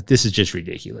things, but this is just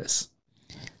ridiculous.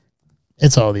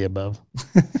 It's all the above.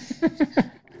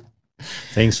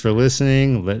 Thanks for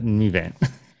listening, letting me vent.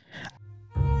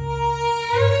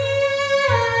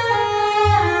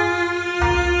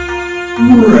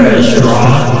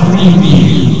 Restaurant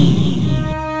review.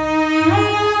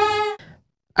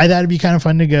 I thought it'd be kind of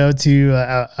fun to go to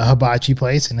a hibachi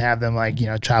place and have them, like, you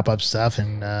know, chop up stuff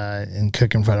and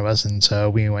cook in front of us. And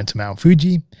so we went to Mount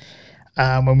Fuji.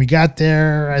 When we got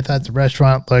there, I thought the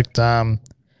restaurant looked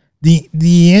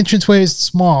the entranceway is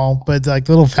small, but like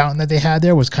the little fountain that they had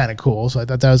there was kind of cool. So I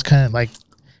thought that was kind of like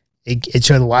it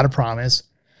showed a lot of promise.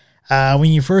 When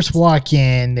you first walk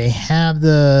in, they have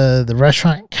the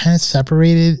restaurant kind of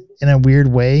separated in a weird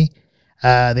way.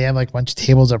 They have like a bunch of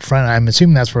tables up front. I'm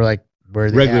assuming that's where they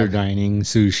regular dining,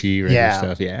 sushi, regular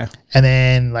stuff. Yeah. And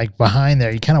then like behind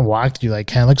there, you kind of walk through, like,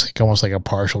 kind of looks like almost like a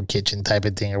partial kitchen type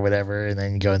of thing or whatever. And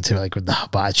then you go into like with the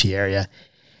hibachi area,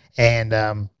 and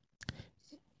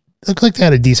it looked like they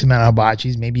had a decent amount of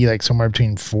hibachis, maybe like somewhere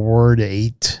between 4 to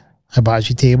 8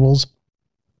 hibachi tables.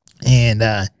 And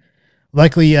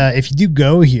luckily, if you do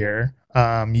go here,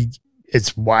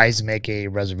 it's wise to make a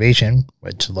reservation,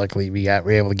 which luckily we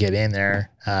were able to get in there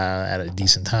at a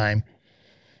decent time.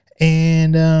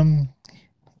 And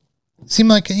seemed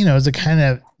like, you know, it was a kind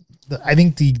of, I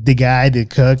think the guy that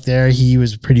cooked there, he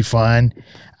was pretty fun.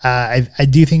 I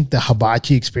do think the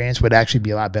hibachi experience would actually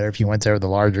be a lot better if you went there with a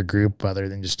larger group other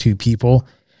than just 2 people.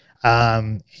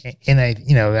 And I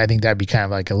think that'd be kind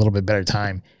of like a little bit better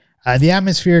time. The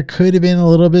atmosphere could have been a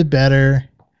little bit better.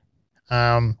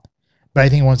 But I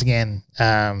think once again,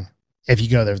 if you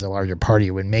go there with a larger party,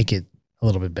 it would make it a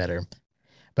little bit better.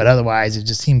 But otherwise, it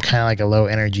just seemed kind of like a low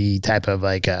energy type of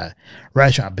like a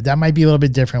restaurant. But that might be a little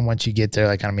bit different once you get there,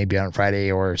 like maybe on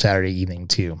Friday or Saturday evening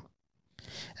too.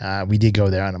 We did go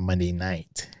there on a Monday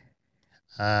night.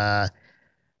 I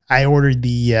ordered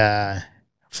the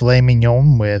filet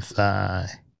mignon with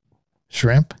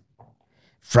shrimp,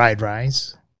 fried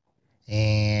rice,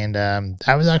 and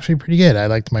that was actually pretty good. I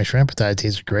liked my shrimp. I thought it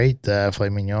tasted great. The filet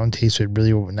mignon tasted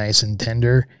really nice and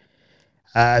tender.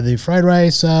 The fried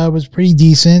rice was pretty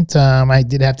decent. I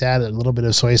did have to add a little bit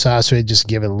of soy sauce to it just to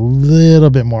give it a little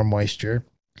bit more moisture.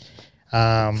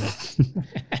 And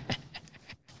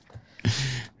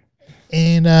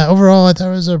overall, I thought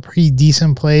it was a pretty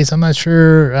decent place. I'm not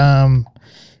sure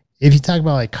if you talk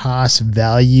about like cost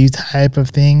value type of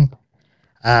thing.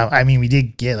 I mean, we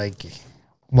did get like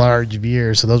large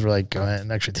beers, so those were like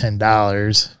an extra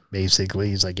 $10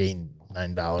 basically. It's like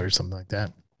 $8-9, something like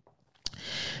that.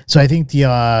 So I think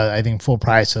the full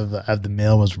price of the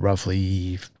meal was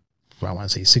roughly, I want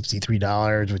to say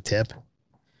 $63 with tip,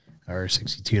 or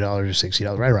 $62 or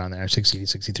 $60, right around there,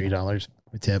 $60 to $63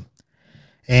 with tip.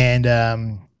 And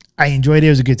I enjoyed it. It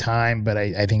was a good time, but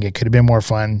I think it could have been more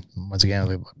fun. Once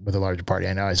again, with a larger party.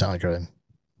 I know I sound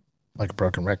like a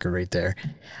broken record right there.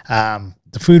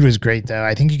 The food was great, though.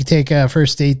 I think you could take a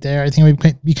first date there. I think it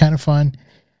would be kind of fun.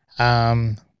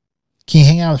 Can you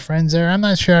hang out with friends there? I'm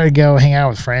not sure I'd go hang out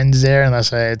with friends there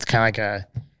unless it's kind of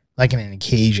like an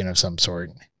occasion of some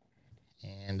sort.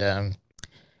 And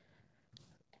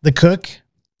the cook,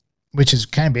 which is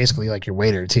kind of basically like your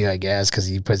waiter too, I guess, because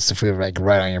he puts the food like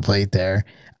right on your plate there.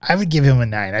 I would give him a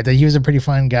 9. I thought he was a pretty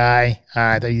fun guy.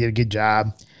 I thought he did a good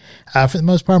job. For the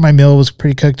most part, my meal was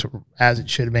pretty cooked as it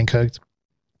should have been cooked.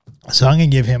 So I'm going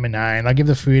to give him a 9. I'll give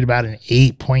the food about an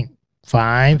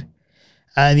 8.5.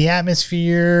 The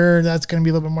atmosphere, that's going to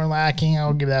be a little bit more lacking.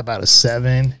 I'll give that about a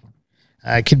 7.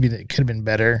 It could have been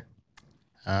better.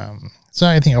 So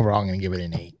I think overall I'm going to give it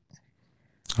an 8.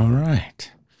 All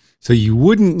right. So you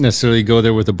wouldn't necessarily go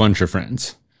there with a bunch of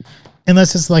friends.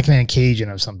 Unless it's like an occasion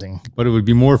of something. But it would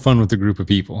be more fun with a group of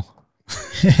people.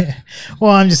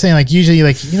 Well, I'm just saying, like, usually,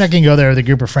 like, you're not going to go there with a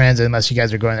group of friends unless you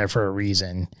guys are going there for a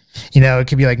reason. You know, it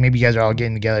could be like maybe you guys are all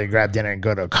getting together to grab dinner and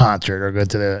go to a concert or go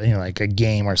to the, like a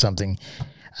game or something.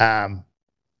 I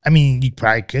mean, you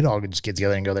probably could all just get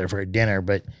together and go there for a dinner,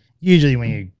 but usually when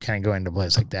you kind of go into a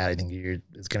place like that, I think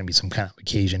it's going to be some kind of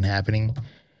occasion happening.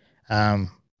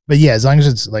 But yeah, as long as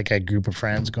it's like a group of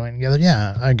friends going together,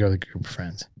 yeah, I'd go with a group of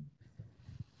friends.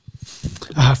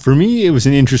 For me, it was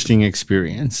an interesting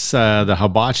experience. The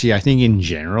hibachi, I think in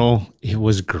general, it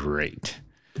was great.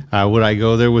 Would I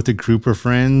go there with a group of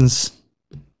friends?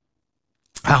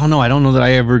 I don't know. I don't know that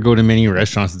I ever go to many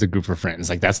restaurants with a group of friends.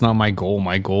 Like, that's not my goal.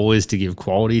 My goal is to give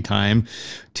quality time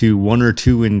to 1 or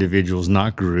 2 individuals,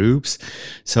 not groups.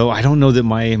 So I don't know that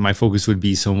my focus would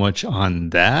be so much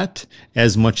on that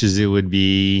as much as it would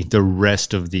be the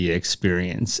rest of the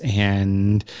experience.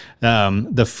 And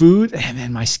the food, and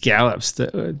then my scallops,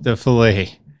 the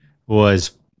filet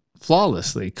was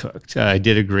flawlessly cooked. I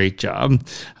did a great job.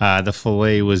 The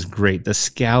filet was great. The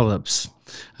scallops,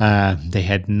 they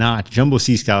had not jumbo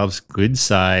sea scallops, good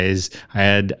size. I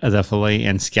had the filet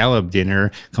and scallop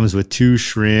dinner. Comes with 2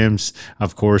 shrimps,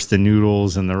 of course, the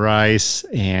noodles and the rice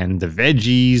and the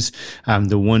veggies.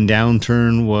 The one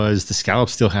downturn was the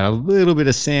scallops still had a little bit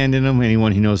of sand in them.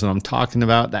 Anyone who knows what I'm talking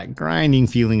about, that grinding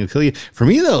feeling of killing. For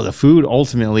me, though, the food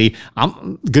ultimately,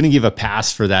 I'm going to give a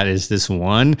pass for that is this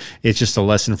one. It's just a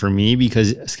lesson for me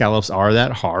because scallops are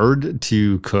that hard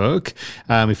to cook.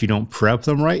 If you don't prep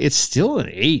them right, it's still an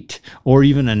 8 or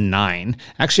even a 9.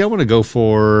 Actually, I want to go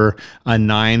for a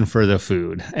 9 for the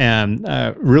food. And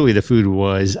really, the food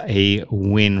was a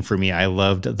win for me. I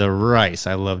loved the rice.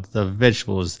 I loved the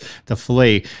vegetables, the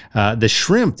filet, the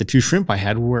shrimp. The 2 shrimp I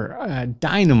had were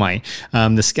dynamite.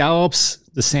 The scallops,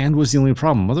 the sand was the only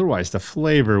problem. Otherwise, the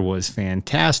flavor was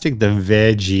fantastic. The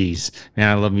veggies, man,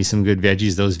 I love me some good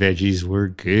veggies. Those veggies were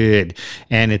good.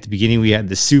 And at the beginning, we had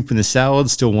the soup and the salad.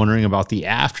 Still wondering about the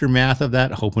aftermath of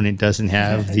that, hoping it doesn't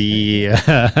have the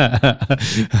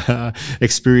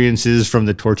experiences from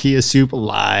the tortilla soup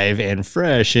live and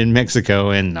fresh in Mexico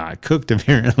and not cooked,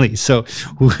 apparently. So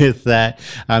with that,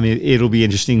 I mean, it'll be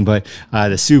interesting. But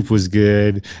the soup was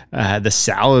good. The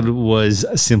salad was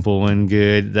simple and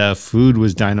good. The food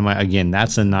was dynamite. Again,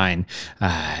 that's a 9.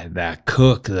 The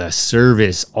cook, the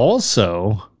service,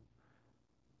 also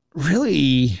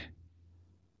really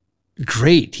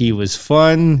great. He was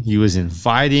fun. He was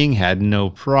inviting, had no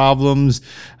problems.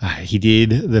 He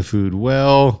did the food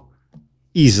well.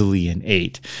 Easily an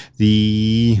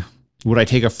 8. Would I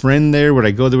take a friend there? Would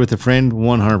I go there with a friend?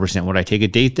 100%. Would I take a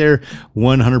date there?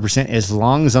 100%. As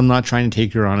long as I'm not trying to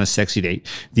take her on a sexy date.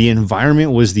 The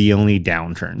environment was the only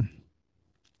downturn.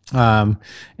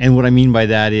 And what I mean by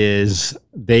that is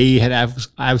they had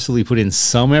absolutely put in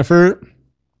some effort,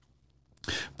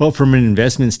 but from an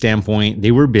investment standpoint,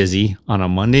 they were busy on a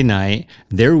Monday night.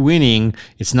 They're winning.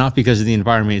 It's not because of the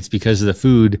environment. It's because of the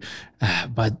food.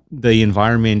 But the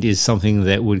environment is something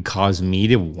that would cause me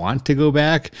to want to go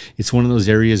back. It's one of those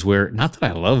areas where, not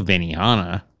that I love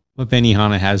Benihana, But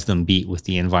Benihana has them beat with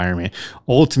the environment.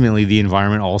 Ultimately, the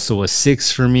environment also a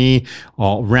 6 for me.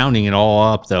 Rounding it all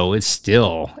up, though, it's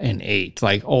still an 8.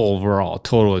 Like overall,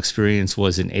 total experience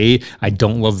was an 8. I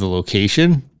don't love the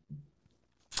location.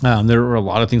 There are a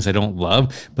lot of things I don't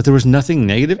love, but there was nothing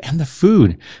negative. And the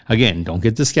food, again, don't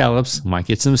get the scallops. Might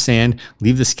get some sand.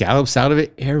 Leave the scallops out of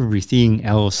it. Everything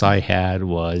else I had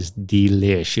was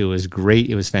delish. It was great.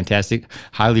 It was fantastic.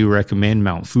 Highly recommend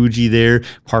Mount Fuji there,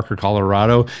 Parker,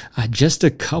 Colorado. Just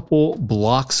a couple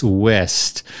blocks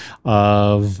west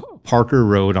of Parker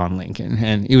Road on Lincoln,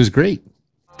 and it was great.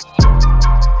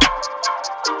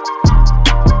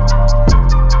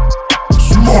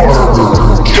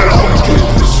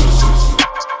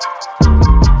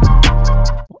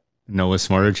 Noah's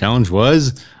Smarter Challenge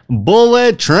was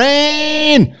Bullet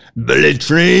Train,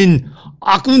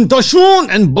 Auchentoshan,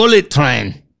 and Bullet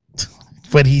Train.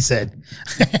 What he said.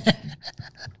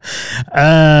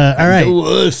 All right.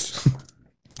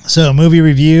 So, movie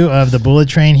review of the Bullet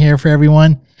Train here for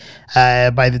everyone.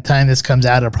 By the time this comes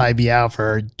out, it'll probably be out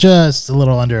for just a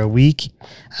little under a week.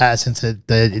 Since it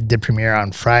did premiere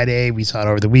on Friday, we saw it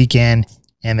over the weekend,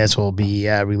 and this will be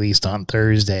released on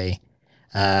Thursday.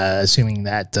 Assuming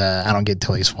that I don't get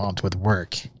totally swamped with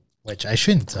work, which I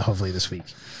shouldn't, hopefully this week.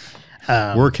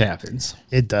 Work happens.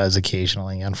 It does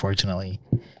occasionally, unfortunately.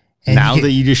 And now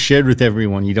that you just shared with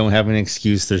everyone, you don't have an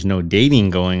excuse. There's no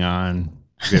dating going on.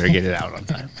 You better get it out on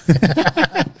time.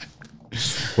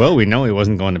 Well, we know he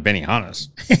wasn't going to Benihana's.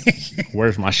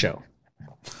 Where's my show?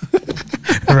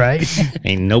 Right?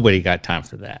 Ain't nobody got time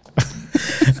for that.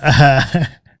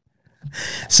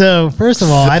 So first of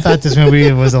all, I thought this movie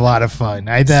was a lot of fun.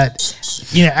 I thought,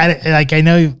 I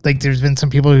know there's been some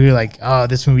people who are like, oh,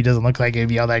 this movie doesn't look like it'd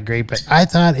be all that great, but I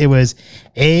thought it was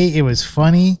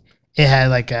funny. It had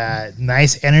like a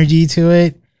nice energy to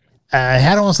it. It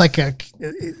had almost like the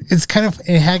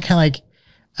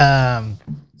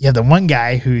one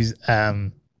guy who's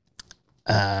the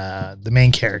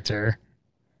main character.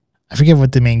 I forget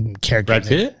what the main character Brad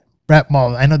Pitt?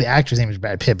 Well, I know the actor's name is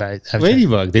Brad Pitt, but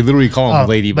Ladybug. They literally call him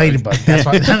Ladybug. Ladybug. That's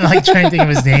why I'm like trying to think of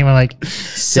his name. I'm like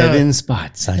 7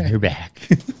 spots on your back.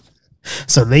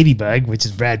 So Ladybug, which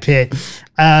is Brad Pitt.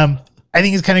 I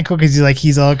think it's kind of cool because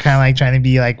he's all kind of like trying to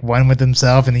be like one with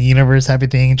himself and the universe type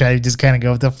of thing, and try to just kind of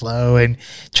go with the flow and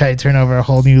try to turn over a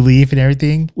whole new leaf and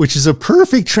everything. Which is a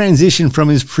perfect transition from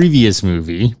his previous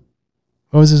movie.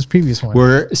 What was his previous one?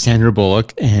 Where Sandra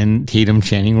Bullock and Tatum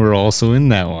Channing were also in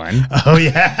that one. Oh,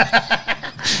 yeah.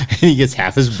 And he gets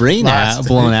half his brain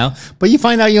blown out, but you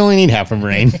find out you only need half a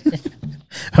brain.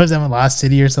 Was that in Lost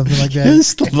City or something like that?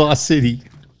 It's the Lost City.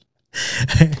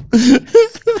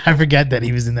 I forgot that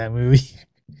he was in that movie.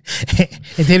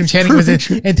 And Tatum Channing was in this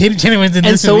movie.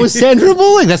 And so was Sandra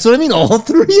Bullock. That's what I mean. All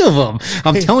 3 of them.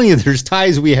 I'm telling you, there's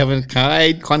ties we haven't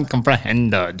quite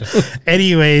comprehended.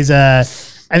 Anyways,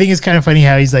 I think it's kind of funny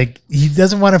how he's like, he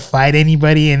doesn't want to fight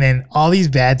anybody, and then all these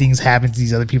bad things happen to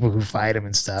these other people who fight him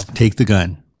and stuff. Take the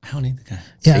gun. I don't need the gun.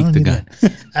 Yeah, Take the gun.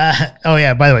 Oh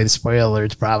yeah, by the way, the spoiler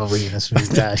alert's probably in this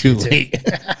movie. Too late.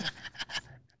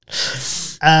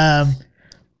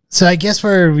 So I guess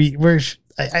we're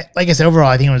like I said, overall,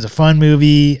 I think it was a fun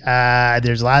movie.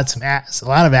 There's a lot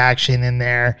of action in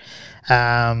there.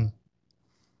 It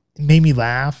made me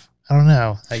laugh. I don't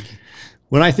know,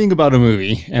 when I think about a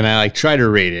movie and I try to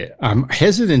rate it, I'm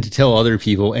hesitant to tell other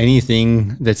people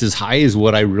anything that's as high as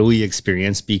what I really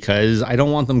experienced, because I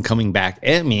don't want them coming back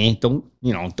at me. Don't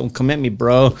come at me,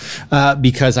 bro,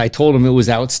 because I told them it was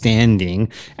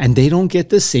outstanding and they don't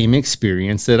get the same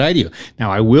experience that I do. Now,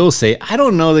 I will say, I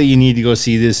don't know that you need to go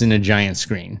see this in a giant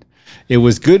screen. It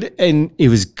was good, and it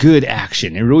was good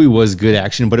action. It really was good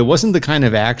action, but it wasn't the kind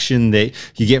of action that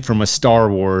you get from a Star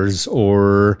Wars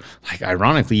or,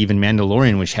 ironically, even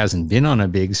Mandalorian, which hasn't been on a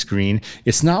big screen.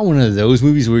 It's not one of those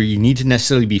movies where you need to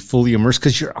necessarily be fully immersed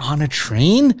because you're on a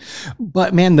train.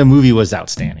 But, man, the movie was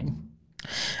outstanding.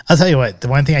 I'll tell you what, the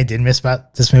one thing I did miss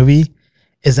about this movie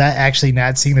is I actually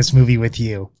not seeing this movie with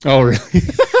you. Oh, really?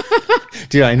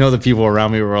 Dude, I know the people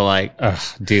around me were like, ugh,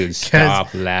 dude,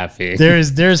 stop laughing.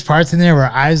 There's parts in there where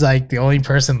I was like the only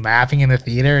person laughing in the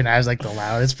theater, and I was like the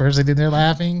loudest person in there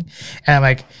laughing. And I'm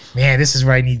like, man, this is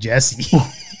where I need Jesse.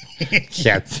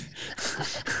 Yeah.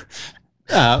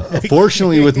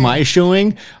 Fortunately, with my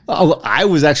showing, I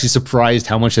was actually surprised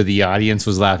how much of the audience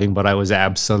was laughing, but I was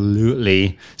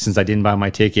absolutely, since I didn't buy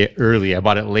my ticket early, I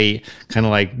bought it late, kind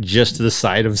of like just to the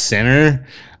side of center.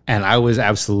 And I was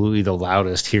absolutely the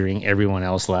loudest, hearing everyone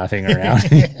else laughing around.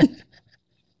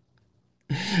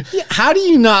 Yeah, how do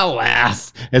you not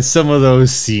laugh at some of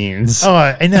those scenes? Oh,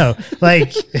 I know.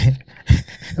 Like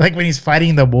when he's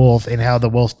fighting the wolf and how the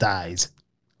wolf dies.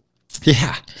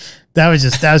 Yeah. That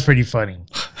was pretty funny.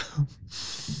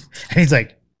 And he's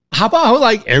like, how about how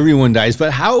like everyone dies,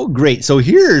 but how great. So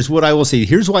here's what I will say.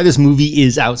 Here's why this movie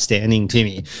is outstanding to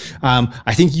me.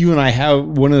 I think you and I have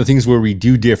one of the things where we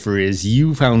do differ is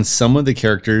you found some of the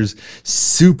characters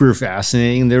super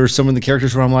fascinating. There were some of the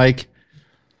characters where I'm like,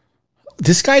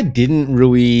 this guy didn't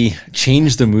really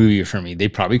change the movie for me. They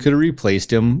probably could have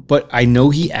replaced him, but I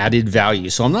know he added value.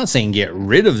 So I'm not saying get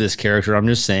rid of this character. I'm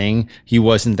just saying he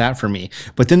wasn't that for me.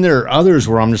 But then there are others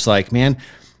where I'm just like, man,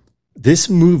 this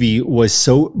movie was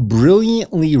so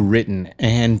brilliantly written,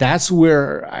 and that's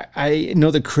where I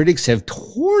know the critics have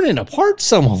torn it apart,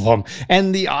 some of them,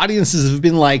 and the audiences have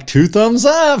been like 2 thumbs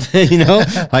up, you know,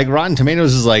 like Rotten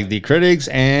Tomatoes is like the critics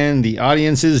and the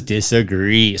audiences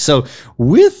disagree. So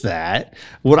with that,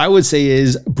 what I would say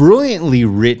is brilliantly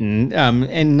written,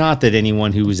 and not that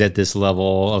anyone who was at this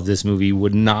level of this movie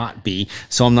would not be.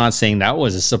 So I'm not saying that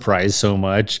was a surprise so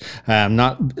much. I'm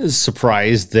not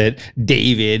surprised that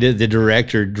David, the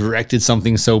director, directed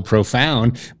something so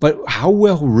profound, but how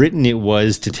well written it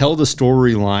was to tell the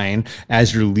storyline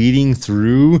as you're leading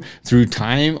through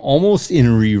time, almost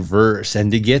in reverse,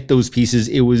 and to get those pieces.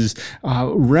 It was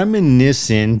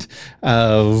reminiscent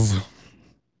of,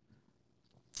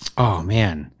 oh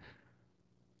man,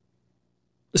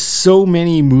 so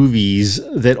many movies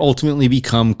that ultimately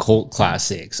become cult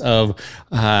classics of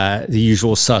The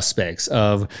Usual Suspects,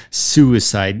 of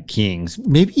Suicide Kings,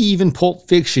 maybe even Pulp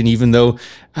Fiction, even though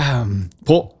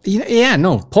Pulp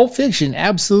Fiction,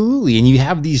 absolutely. And you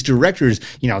have these directors,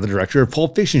 you know, the director of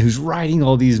Pulp Fiction who's writing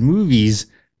all these movies.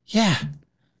 Yeah.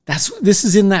 This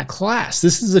is in that class.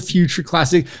 This is a future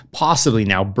classic, possibly.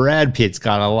 Now, Brad Pitt's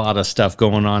got a lot of stuff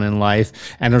going on in life,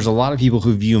 and there's a lot of people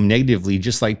who view him negatively,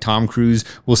 just like Tom Cruise.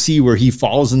 We'll see where he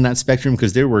falls in that spectrum,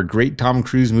 because there were great Tom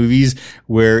Cruise movies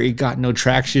where it got no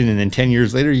traction, and then 10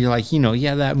 years later, you're like, you know,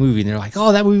 yeah, that movie. And they're like,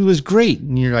 oh, that movie was great.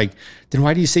 And you're like, then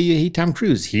why do you say you hate Tom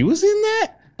Cruise? He was in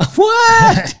that?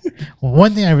 What?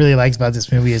 One thing I really liked about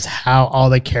this movie is how all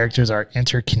the characters are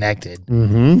interconnected,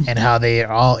 and how they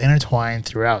are all intertwined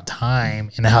throughout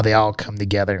time, and how they all come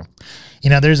together.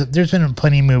 You know, there's been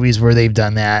plenty of movies where they've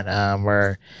done that,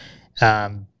 where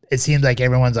it seems like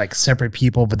everyone's like separate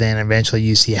people, but then eventually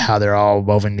you see how they're all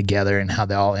woven together and how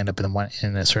they all end up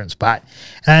in a certain spot.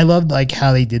 And I loved like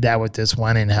how they did that with this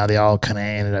one, and how they all kind of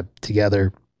ended up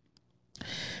together.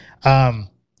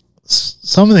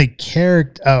 Some of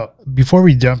the before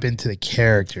we jump into the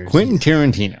characters, Quentin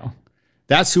Tarantino.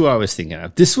 That's who I was thinking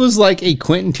of. This was like a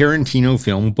Quentin Tarantino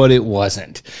film, but it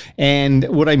wasn't. And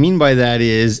what I mean by that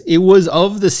is it was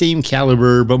of the same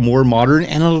caliber, but more modern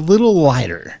and a little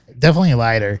lighter. Definitely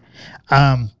lighter.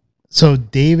 So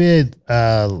David,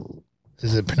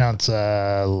 is it pronounced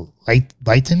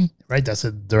Leighton? Right, that's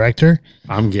the director.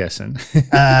 I'm guessing.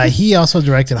 He also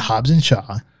directed Hobbs and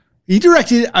Shaw. He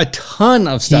directed a ton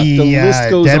of stuff. The list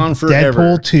goes on forever.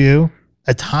 Deadpool 2,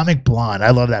 Atomic Blonde.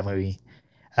 I love that movie.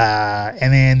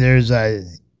 And then there's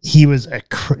he was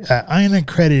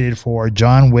unaccredited for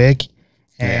John Wick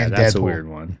and that's Deadpool. a weird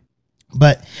one.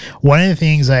 But one of the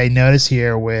things I noticed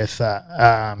here with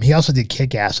he also did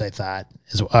Kick-Ass, I thought.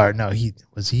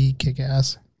 Was he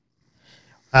Kick-Ass?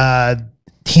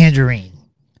 Tangerine.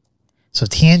 So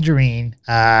Tangerine,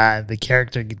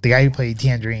 the guy who played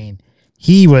Tangerine,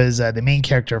 he was the main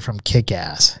character from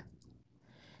Kick-Ass.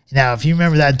 Now, if you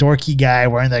remember that dorky guy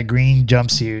wearing that green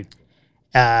jumpsuit,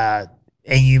 and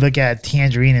you look at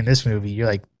Tangerine in this movie, you're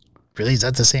like, really? Is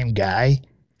that the same guy?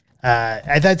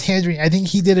 I think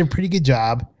he did a pretty good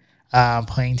job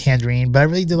playing Tangerine, but I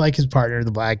really did like his partner, the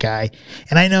black guy.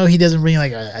 And I know he doesn't bring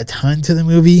like a ton to the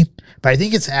movie, but I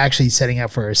think it's actually setting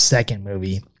up for a second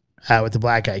movie with the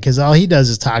black guy, because all he does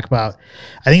is talk about,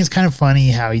 I think it's kind of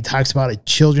funny how he talks about a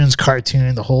children's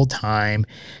cartoon the whole time,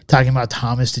 talking about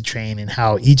Thomas the Train, and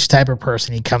how each type of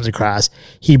person he comes across,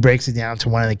 he breaks it down to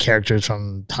one of the characters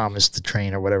from Thomas the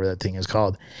Train, or whatever that thing is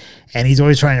called. And he's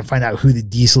always trying to find out who the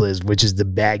Diesel is, which is the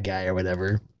bad guy or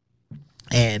whatever.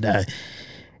 And one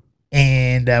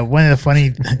of the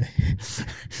funny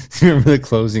remember the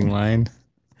closing line?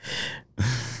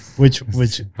 Which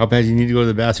how bad you need to go to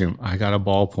the bathroom? I got a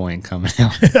ballpoint coming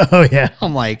out. Oh yeah.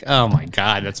 I'm like, oh my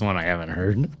God, that's one I haven't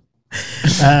heard.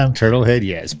 Turtlehead,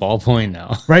 yes. Ballpoint,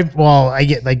 no. Right. Well, I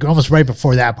get like almost right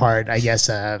before that part, I guess.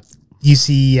 You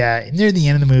see near the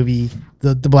end of the movie,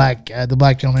 the black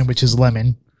gentleman, which is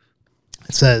Lemon,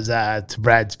 says to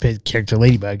Brad Pitt character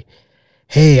Ladybug,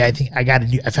 "Hey, I think I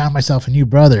found myself a new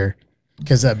brother."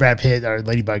 Because Brad Pitt or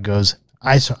Ladybug goes,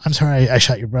 I'm sorry I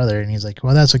shot your brother. And he's like,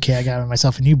 well, that's okay. I got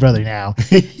myself a new brother now.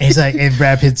 And he's like, and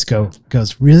Brad Pitt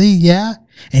goes, really? Yeah.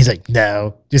 And he's like,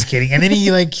 no, just kidding. And then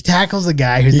he like tackles the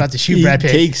guy who's about to shoot Brad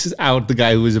Pitt. He takes out the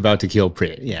guy who was about to kill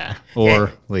Pitt. Yeah.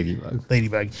 Or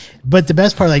Ladybug. But the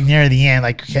best part, like near the end,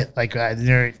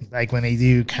 like when they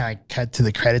do kind of cut to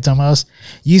the credits almost,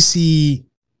 you see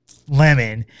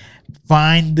Lemon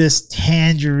find this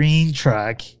tangerine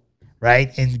truck,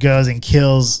 right? And goes and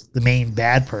kills the main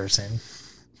bad person.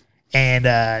 And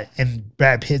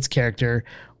Brad Pitt's character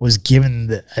was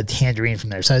given a tangerine from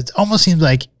there. So it almost seems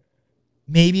like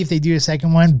maybe if they do a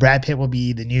second one, Brad Pitt will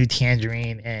be the new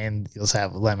Tangerine, and you'll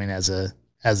have Lemon as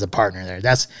a partner there.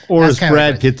 That's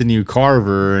Brad Pitt the new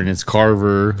Carver, and it's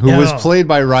Carver who was played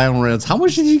by Ryan Reynolds. How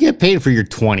much did you get paid for your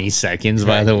 20 seconds?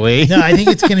 By the way, no, I think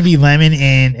it's going to be Lemon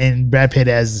and Brad Pitt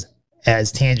as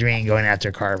Tangerine going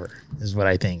after Carver is what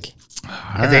I think.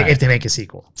 If they make a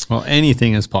sequel, well,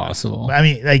 anything is possible. I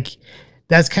mean, like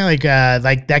that's kind of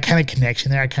like that kind of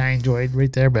connection there. I kind of enjoyed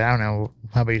right there, but I don't know.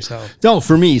 How about yourself? No,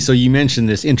 for me, so you mentioned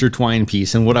this intertwined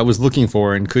piece, and what I was looking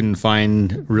for and couldn't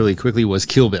find really quickly was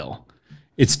Kill Bill.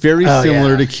 It's very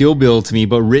similar to Kill Bill to me,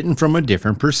 but written from a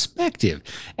different perspective.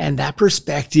 And that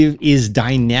perspective is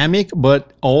dynamic,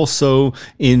 but also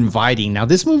inviting. Now,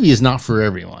 this movie is not for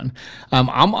everyone.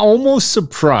 I'm almost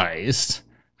surprised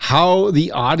how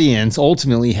the audience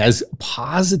ultimately has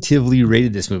positively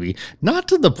rated this movie. Not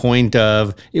to the point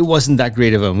of it wasn't that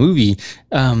great of a movie.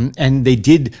 And they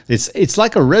did, it's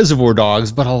like a Reservoir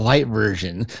Dogs, but a light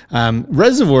version.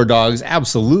 Reservoir Dogs,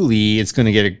 absolutely, it's going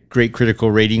to get a great critical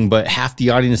rating, but half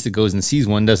the audience that goes and sees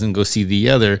one doesn't go see the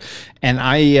other. And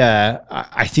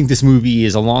I think this movie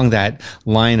is along that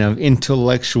line of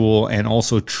intellectual and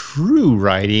also true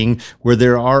writing, where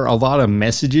there are a lot of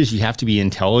messages you have to be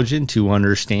intelligent to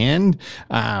understand.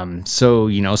 So,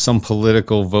 you know, some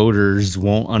political voters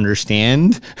won't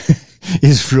understand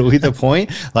is really the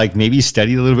point. Like maybe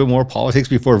study a little bit more politics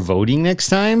before voting next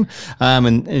time.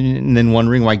 And then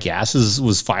wondering why gas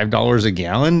was $5 a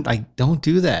gallon. Like, don't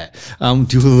do that.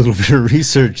 Do a little bit of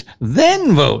research,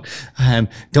 then vote.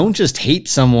 Don't just hate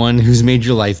someone who's made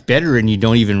your life better and you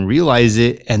don't even realize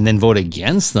it and then vote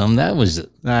against them. I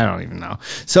don't even know.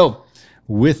 So,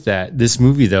 with that, this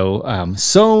movie, though,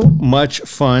 so much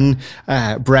fun.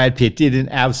 Brad Pitt did an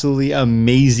absolutely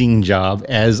amazing job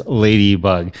as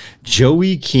Ladybug.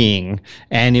 Joey King,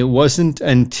 and it wasn't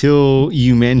until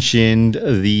you mentioned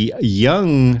the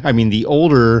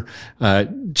older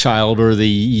child or the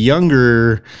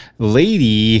younger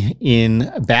lady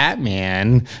in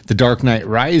Batman, The Dark Knight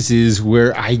Rises,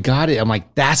 where I got it. I'm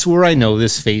like, that's where I know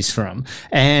this face from.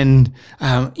 And,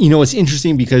 it's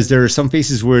interesting because there are some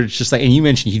faces where it's just like, and you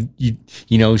mentioned,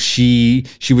 she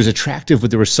was attractive, but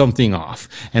there was something off.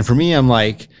 And for me, I'm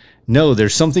like, no,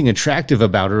 there's something attractive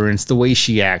about her, and it's the way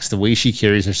she acts, the way she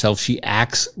carries herself. She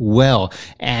acts well,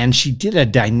 and she did a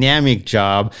dynamic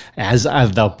job as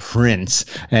the prince.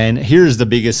 And here's the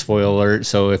biggest spoiler alert.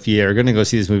 So if you are going to go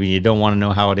see this movie and you don't want to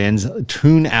know how it ends,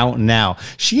 tune out now.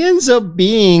 She ends up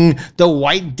being the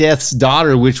White Death's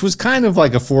daughter, which was kind of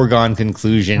like a foregone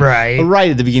conclusion. Right. But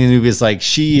right at the beginning of the movie, it's like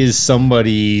she is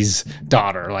somebody's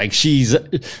daughter. Like she's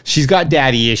got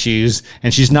daddy issues,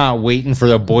 and she's not waiting for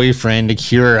the boyfriend to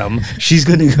cure him. She's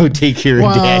going to go take care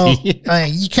of daddy.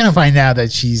 You kind of find out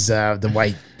that she's the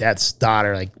White Death's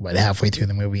daughter, like halfway through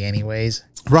the movie anyways.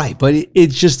 Right. But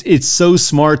it's so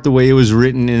smart the way it was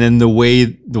written. And then the way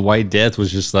the White Death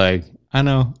was just like, I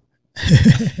know.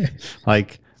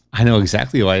 Like, I know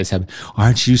exactly why this happened.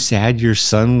 Aren't you sad your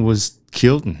son was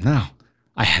killed? No,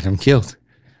 I had him killed.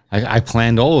 I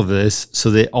planned all of this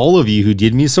so that all of you who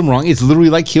did me some wrong, it's literally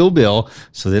like Kill Bill,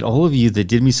 so that all of you that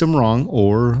did me some wrong,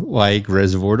 or like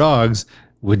Reservoir Dogs,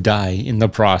 would die in the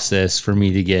process for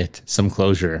me to get some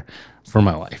closure for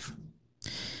my life.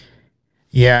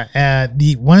 Yeah.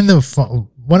 One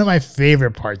of my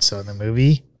favorite parts of the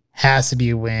movie has to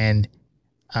be when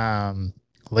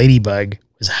Ladybug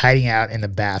was hiding out in the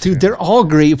bathroom. Dude, they're all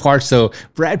great parts, though.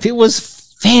 Brad Pitt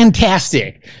was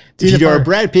fantastic. Dude, if you're a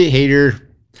Brad Pitt hater,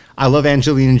 I love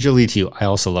Angelina Jolie too. I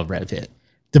also love Brad Pitt.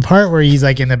 The part where he's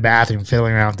like in the bathroom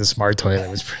fiddling around with the smart toilet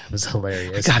was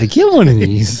hilarious. I gotta get one of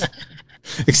these.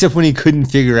 Except when he couldn't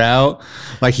figure out,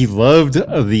 like he loved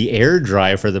the air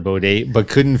dry for the bidet, but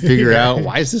couldn't figure out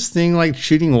why is this thing like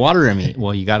shooting water at me?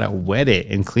 Well, you gotta wet it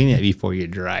and clean it before you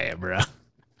dry it, bro.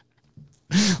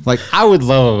 Like, I would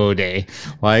love a bidet.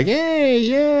 Like, hey,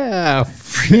 yeah,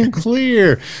 free and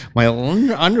clear. My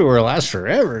underwear lasts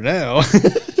forever now.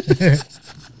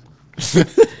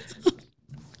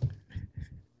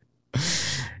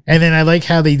 And then I like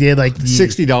how they did like the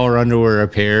 $60 underwear a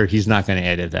pair. He's not going to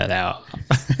edit that out.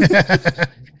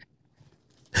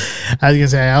 I was gonna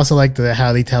say I also like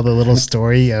how they tell the little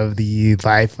story of the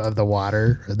life of the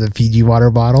water, the Fiji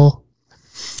water bottle.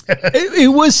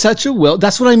 It was such a well.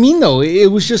 That's what I mean, though.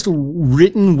 It was just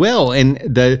written well, and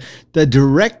the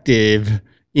directive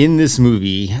in this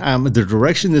movie, the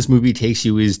direction this movie takes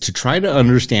you is to try to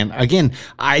understand. Again,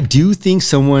 I do think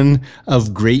someone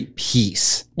of great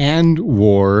peace and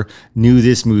war knew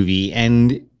this movie,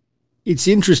 and it's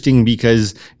interesting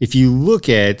because if you look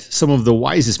at some of the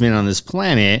wisest men on this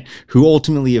planet who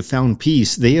ultimately have found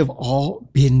peace, they have all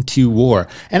been to war.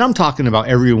 And I'm talking about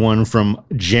everyone from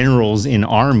generals in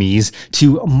armies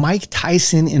to Mike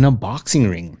Tyson in a boxing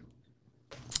ring.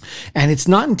 And it's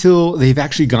not until they've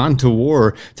actually gone to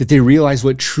war that they realize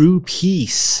what true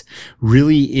peace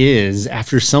really is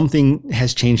after something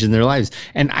has changed in their lives.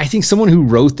 And I think someone who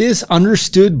wrote this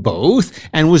understood both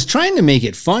and was trying to make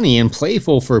it funny and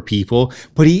playful for people,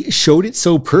 but he showed it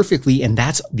so perfectly. And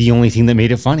that's the only thing that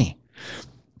made it funny.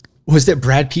 Was that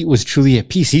Brad Pitt was truly at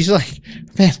peace. He's like,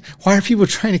 man, why are people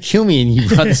trying to kill me? And you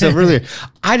brought this up earlier.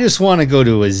 I just want to go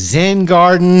to a Zen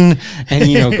garden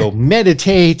and, go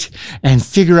meditate and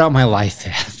figure out my life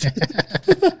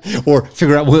path or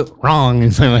figure out what's wrong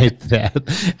in my life path.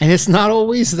 And it's not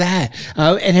always that.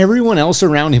 And everyone else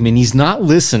around him, and he's not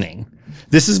listening.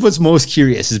 This is what's most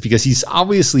curious, is because he's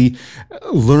obviously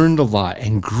learned a lot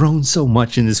and grown so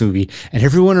much in this movie, and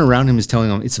everyone around him is telling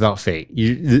him it's about fate.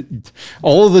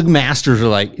 All of the masters are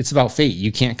like, it's about fate.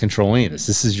 You can't control any of this.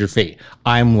 This is your fate.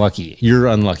 I'm lucky. You're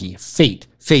unlucky. Fate,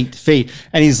 fate, fate.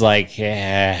 And he's like,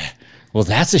 yeah, well,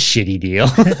 that's a shitty deal.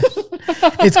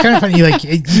 It's kind of funny. Like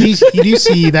you do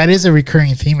see that is a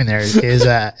recurring theme in there is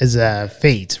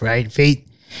fate, right? Fate,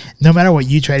 no matter what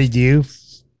you try to do,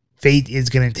 fate is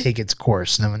going to take its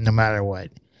course no matter what.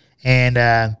 And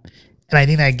I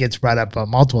think that gets brought up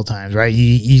multiple times, right?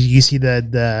 You see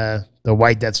the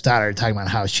White Death's daughter talking about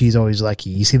how she's always lucky.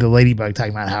 You see the Ladybug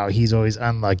talking about how he's always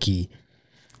unlucky.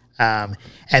 And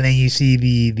then you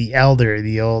see the elder,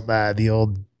 the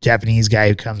old Japanese guy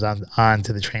who comes on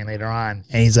to the train later on,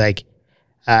 and he's like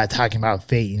talking about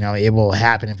fate. It will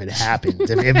happen if it happens.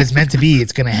 if it's meant to be,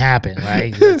 it's going to happen,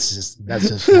 right? That's just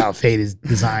how fate is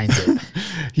designed to.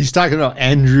 He's talking about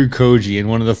Andrew Koji, and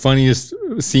one of the funniest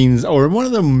scenes, or one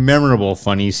of the memorable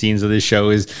funny scenes of this show,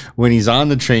 is when he's on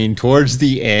the train towards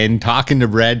the end talking to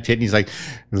Brad Pitt, and he's like,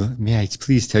 may I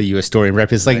please tell you a story? And Brad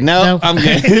Pitt's like, no, I'm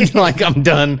good. Like, I'm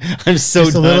done. I'm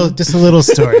so done. Just a little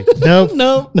story. Nope.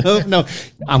 No.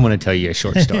 I'm going to tell you a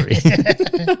short story.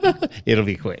 It'll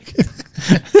be quick.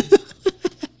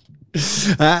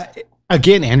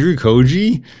 Again, Andrew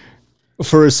Koji,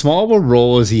 for as small of a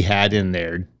role as he had in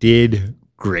there, did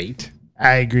great.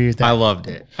 I agree with that. I loved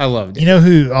it. You know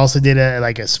who also did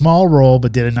a small role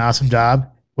but did an awesome job?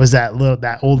 Was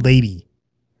that old lady.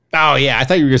 Oh, yeah. I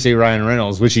thought you were going to say Ryan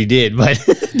Reynolds, which he did, but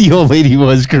the old lady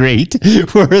was great.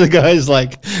 Where the guy's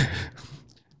like,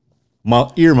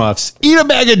 earmuffs, eat a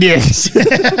bag of dicks.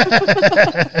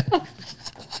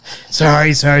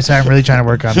 Sorry. I'm really trying to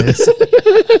work on this.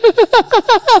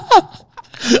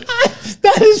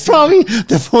 That is probably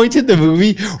the point in the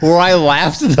movie where I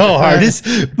laughed the hardest,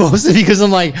 mostly because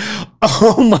I'm like,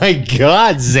 oh my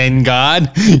God, Zen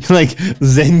God. Like,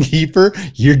 Zen Keeper,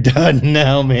 you're done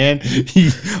now, man.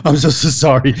 I'm so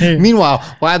sorry. Meanwhile,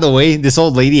 by the way, this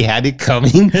old lady had it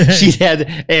coming. She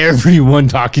had everyone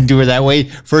talking to her that way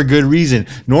for a good reason.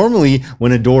 Normally,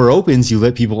 when a door opens, you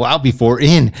let people out before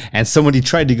in, and somebody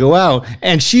tried to go out,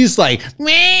 and she's like,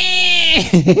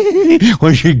 meh.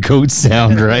 What's your goat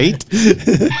sound, right?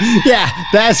 Yeah,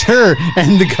 that's her.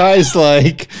 And the guy's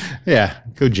like, yeah,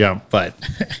 go jump. But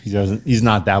he's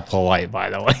not that polite, by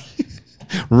the way.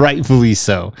 Rightfully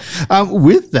so.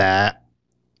 With that,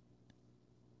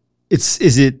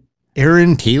 is it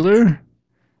Aaron Taylor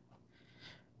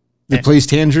that plays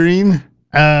Tangerine?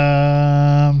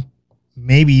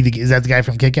 Maybe. Is that the guy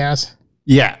from Kick-Ass?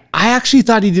 Yeah, I actually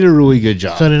thought he did a really good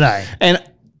job. So did I. And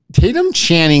Tatum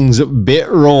Channing's bit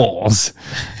roles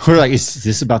were like, is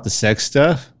this about the sex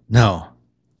stuff? No.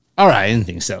 All right, I didn't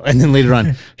think so. And then later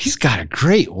on, he's got a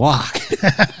great walk.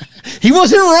 He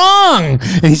wasn't wrong.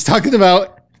 And he's talking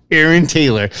about Aaron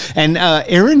Taylor. And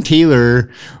Aaron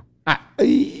Taylor,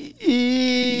 his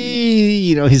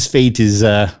fate is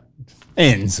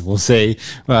ends, we'll say,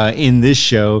 in this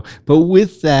show. But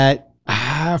with that,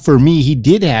 for me, he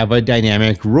did have a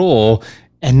dynamic role.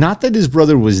 And not that his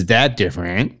brother was that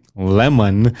different.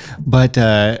 Lemon, but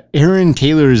Aaron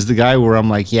Taylor is the guy where I'm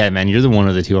like, yeah, man, you're the one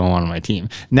of the two I want on my team.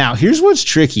 Now, here's what's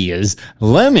tricky is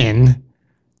Lemon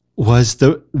was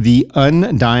the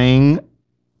undying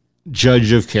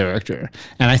judge of character.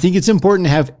 And I think it's important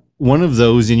to have one of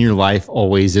those in your life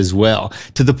always as well.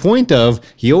 To the point of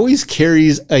he always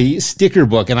carries a sticker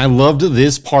book. And I loved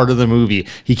this part of the movie.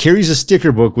 He carries a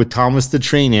sticker book with Thomas the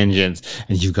Train Engines.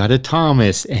 And you've got a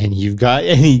Thomas and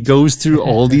he goes through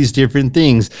all these different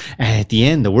things. And at the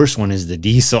end, the worst one is the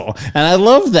Diesel. And I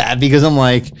love that because I'm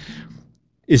like,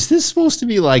 is this supposed to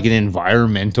be like an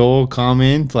environmental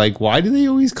comment? Like, why do they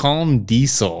always call him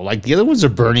Diesel? Like, the other ones are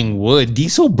burning wood.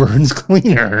 Diesel burns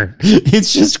cleaner.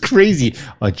 It's just crazy.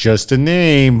 Just a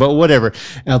name, but whatever.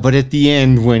 But at the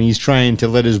end, when he's trying to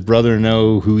let his brother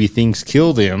know who he thinks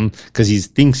killed him, because he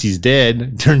thinks he's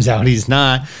dead, turns out he's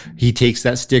not, he takes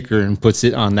that sticker and puts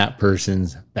it on that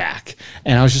person's back.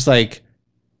 And I was just like,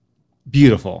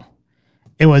 beautiful.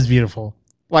 It was beautiful.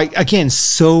 Like, again,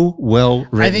 so well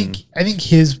written. I think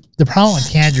the problem with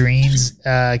Tangerine's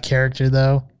character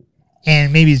though,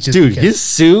 and maybe it's just dude, his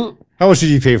suit. How much did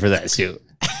you pay for that suit?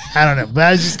 I don't know, but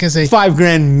I was just gonna say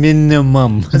 $5,000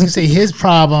 minimum. I was gonna say his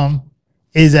problem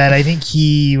is that I think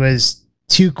he was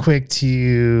too quick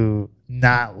to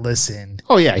not listen.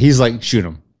 Oh yeah, he's like, shoot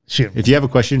him. Shoot him. If you have a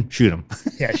question, shoot him.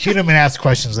 Yeah, shoot him and ask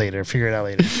questions later. Figure it out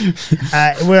later.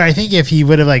 Where I think if he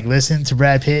would have like listened to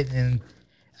Brad Pitt and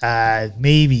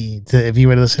if he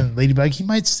would have listened to Ladybug, he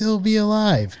might still be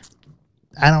alive.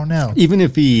 I don't know. Even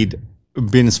if he'd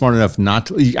been smart enough not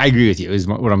to, I agree with you. Is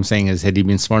what I'm saying is, had he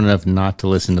been smart enough not to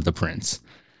listen to the prince?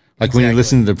 Like exactly. When he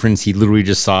listened to the prince, he literally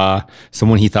just saw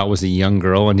someone he thought was a young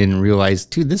girl and didn't realize,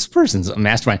 dude, this person's a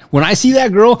mastermind. When I see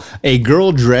that girl, a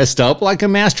girl dressed up like a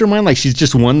mastermind, like she's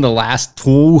just won the last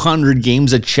 200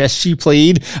 games of chess she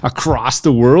played across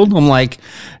the world, I'm like,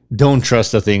 don't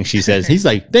trust a thing she says. He's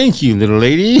like, thank you, little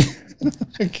lady.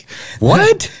 Like,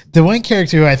 what? The one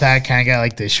character who I thought kind of got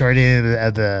like the short end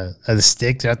of the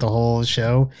stick throughout the whole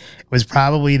show was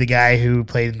probably the guy who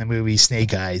played in the movie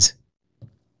Snake Eyes,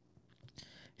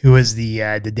 who was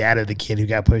the dad of the kid who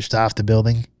got pushed off the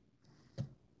building.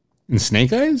 In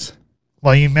Snake Eyes?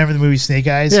 Well, you remember the movie Snake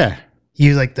Eyes? Yeah. He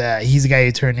was like he's the guy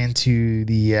who turned into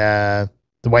the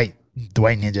white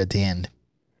ninja at the end.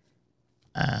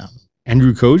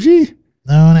 Andrew Koji?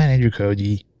 No, not Andrew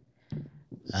Koji.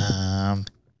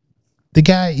 The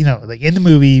guy, like in the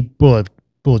movie Bullet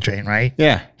Train, right?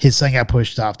 Yeah. His son got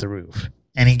pushed off the roof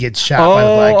and he gets shot by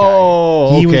the black guy.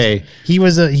 Oh, okay. He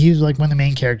was like one of the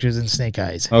main characters in Snake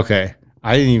Eyes. Okay.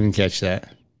 I didn't even catch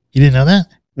that. You didn't know that?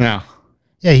 No.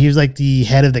 Yeah, he was like the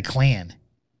head of the clan.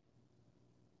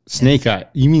 Snake Eye.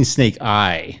 You mean Snake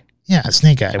Eye? Yeah,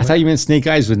 Snake Eye. I thought you meant Snake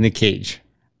Eyes with Nick Cage.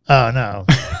 Oh, no.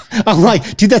 I'm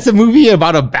like, dude, that's a movie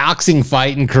about a boxing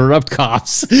fight and corrupt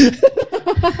cops.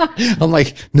 I'm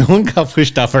like, no one got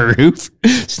pushed off a roof.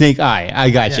 Snake Eye. I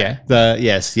got you.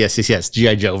 Yes.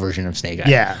 G.I. Joe version of Snake Eye.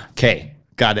 Yeah. Okay.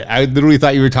 Got it. I literally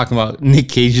thought you were talking about Nick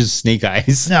Cage's Snake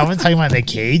Eyes. No, I wasn't talking about Nick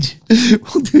Cage.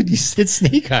 Well, dude, you said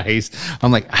Snake Eyes.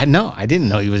 I'm like, I didn't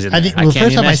know he was in there. I think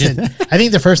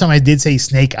the first time I did say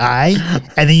Snake Eye,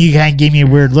 and then you kind of gave me a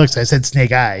weird look, so I said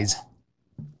Snake Eyes.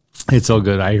 It's all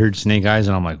good. I heard Snake Eyes,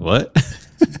 and I'm like, what?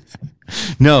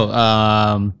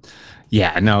 No,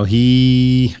 yeah, no,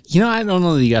 he, I don't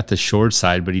know that he got the short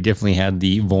side, but he definitely had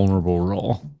the vulnerable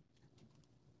role.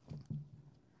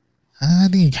 I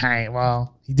think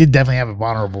he did definitely have a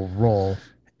vulnerable role.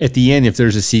 At the end, if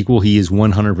there's a sequel, he is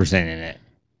 100% in it.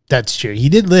 That's true. He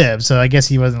did live, so I guess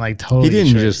he wasn't like totally. He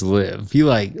didn't just live. He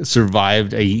like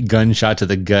survived a gunshot to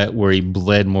the gut where he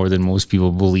bled more than most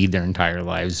people bleed their entire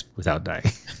lives without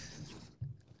dying.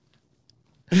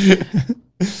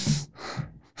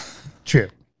 True.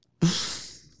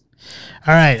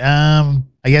 All right.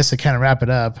 I guess to kind of wrap it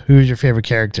up, who's your favorite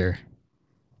character?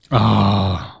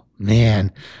 Oh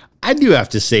man, I do have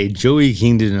to say Joey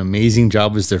King did an amazing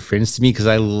job as their friends to me because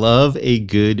I love a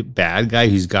good bad guy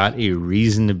who's got a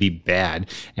reason to be bad,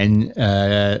 and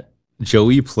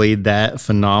Joey played that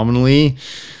phenomenally.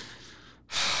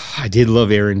 I did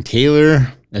love Aaron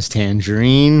Taylor as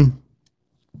Tangerine.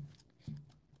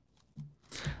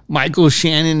 Michael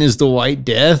Shannon is the White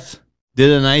Death. Did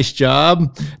a nice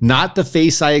job. Not the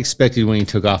face I expected when he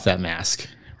took off that mask.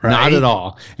 Right? Not at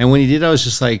all. And when he did, I was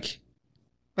just like,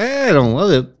 I don't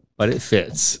love it, but it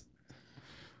fits.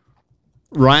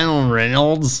 Ryan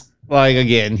Reynolds, like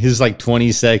again, his like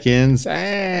 20 seconds.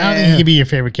 I don't think he could be your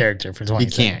favorite character for 20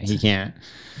 seconds. He can't.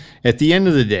 At the end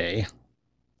of the day,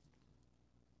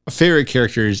 a favorite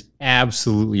character is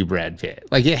absolutely Brad Pitt.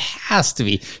 Like it has to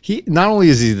be. He not only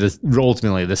is he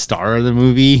ultimately the star of the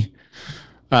movie.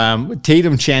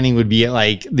 Tatum Channing would be at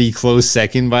like the close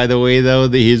second, by the way, though.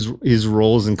 His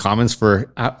roles and comments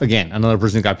for again another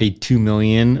person who got paid $2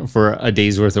 million for a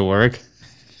day's worth of work.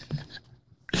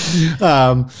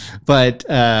 But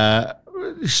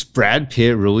Brad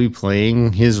Pitt really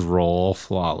playing his role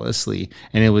flawlessly.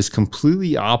 And it was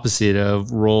completely opposite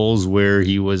of roles where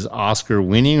he was Oscar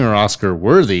winning or Oscar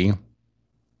worthy.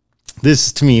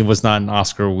 This, to me, was not an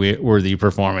Oscar-worthy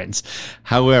performance.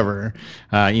 However,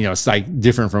 it's like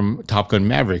different from Top Gun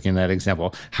Maverick in that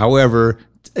example. However,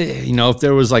 if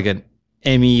there was like an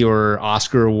Emmy or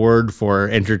Oscar award for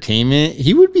entertainment,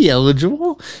 he would be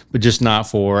eligible, but just not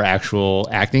for actual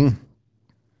acting.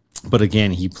 But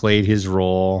again, he played his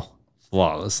role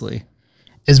flawlessly.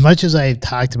 As much as I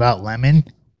talked about Lemon,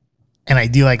 and I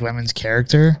do like Lemon's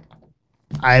character,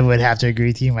 I would have to agree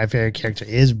with you. My favorite character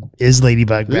is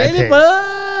Ladybug.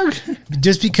 Ladybug!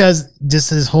 Just because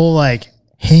his whole like,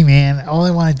 hey man, all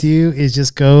I want to do is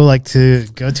just go to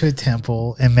a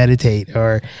temple and meditate,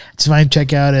 or just want to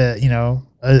check out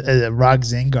a rock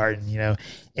Zen garden,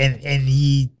 and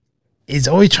he is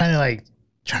always trying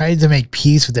to make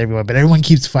peace with everyone, but everyone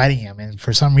keeps fighting him, and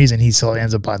for some reason he still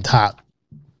ends up on top,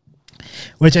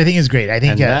 which I think is great. I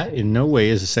think that in no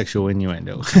way is a sexual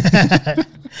innuendo.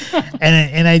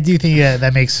 and I do think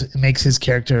that makes his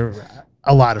character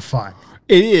a lot of fun.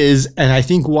 It is, and I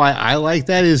think why I like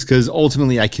that is because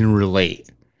ultimately I can relate.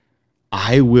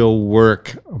 I will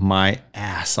work my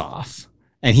ass off.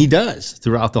 And he does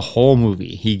throughout the whole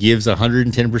movie. He gives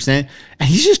 110%, and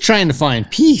he's just trying to find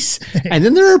peace. And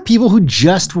then there are people who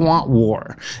just want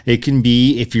war. It can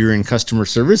be, if you're in customer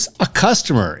service, a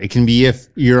customer. It can be, if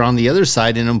you're on the other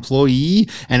side, an employee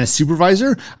and a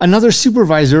supervisor, another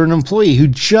supervisor, an employee who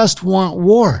just want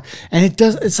war. And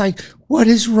it's like, what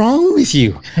is wrong with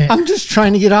you? I'm just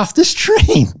trying to get off this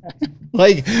train.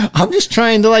 I'm just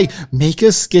trying to make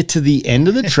us get to the end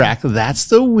of the track. That's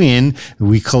the win.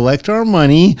 We collect our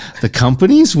money. The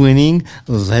company's winning.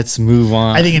 Let's move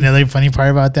on. I think another funny part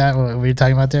about that, what we were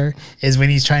talking about there, is when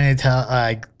he's trying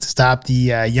to stop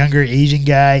the younger Asian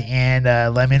guy and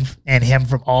Lemon and him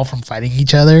from fighting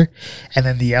each other. And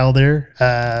then the elder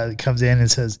comes in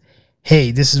and says,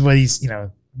 hey, this is what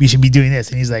we should be doing this.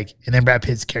 And he's like, and then Brad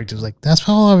Pitt's character was like, that's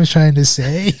all I was trying to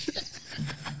say.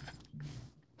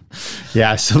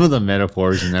 Yeah, some of the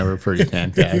metaphors in that were pretty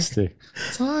fantastic.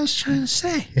 That's all I was trying to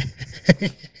say.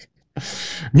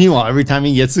 Meanwhile, every time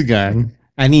he gets a gun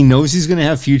and he knows he's going to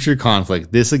have future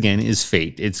conflict, this again is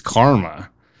fate. It's karma.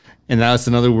 And that's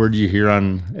another word you hear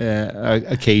on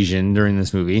occasion during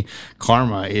this movie.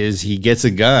 Karma is he gets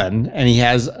a gun and he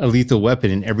has a lethal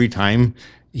weapon, and every time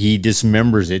he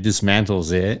dismembers it,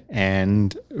 dismantles it,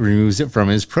 and removes it from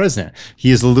his present.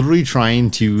 He is literally trying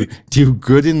to do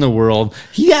good in the world.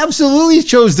 He absolutely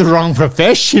chose the wrong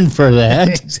profession for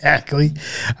that. Exactly.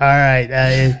 All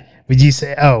right. Would you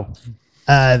say,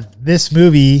 this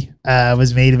movie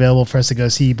was made available for us to go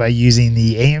see by using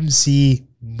the AMC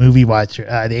Movie Watcher,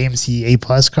 the AMC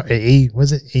A-Plus card,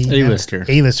 A-Lister.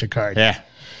 A-Lister card. Yeah.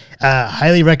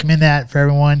 Highly recommend that for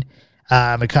everyone.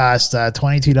 It costs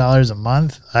 $22 a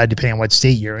month, depending on what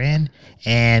state you're in.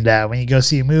 And when you go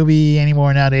see a movie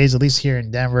anymore nowadays, at least here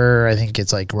in Denver, I think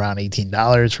it's like around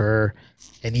 $18 for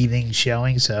an evening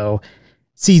showing. So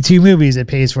see two movies, it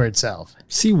pays for itself.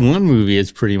 See one movie,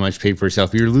 it's pretty much paid for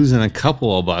itself. You're losing a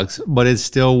couple of bucks, but it's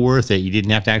still worth it. You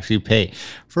didn't have to actually pay.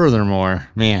 Furthermore,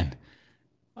 man,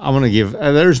 I'm going to give,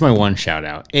 there's my one shout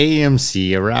out.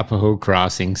 AMC, Arapahoe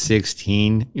Crossing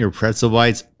 16, your pretzel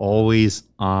bites always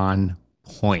on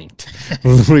point.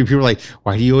 Literally, people are like,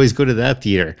 why do you always go to that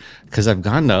theater? Because I've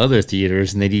gone to other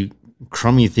theaters and they do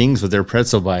crummy things with their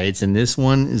pretzel bites, and this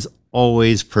one is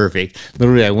always perfect.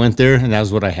 Literally, I went there and that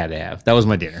was what I had to have. That was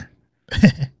my dinner.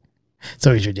 It's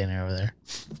always your dinner over there.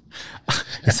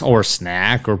 Or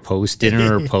snack, or post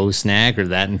dinner, or post snack, or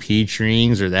that and peach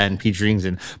rings, or that and peach rings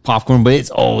and popcorn. But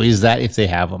it's always that if they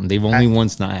have them. They've only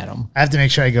once not had them. I have to make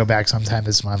sure I go back sometime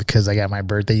this month because I got my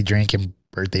birthday drink and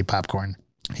birthday popcorn.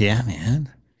 Yeah,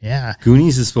 man. Yeah.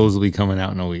 Goonies is supposedly coming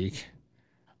out in a week.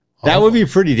 That would be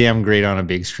pretty damn great on a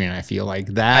big screen, I feel like.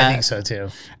 That, I think so, too.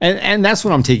 And that's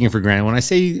what I'm taking for granted. When I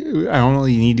say I don't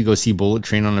really need to go see Bullet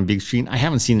Train on a big screen, I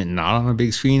haven't seen it not on a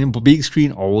big screen. But big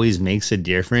screen always makes a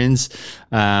difference.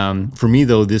 For me,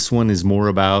 though, this one is more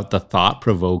about the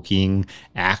thought-provoking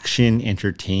action,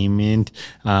 entertainment,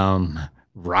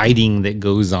 writing that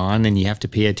goes on, and you have to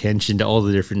pay attention to all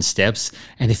the different steps.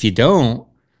 And if you don't,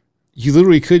 you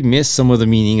literally could miss some of the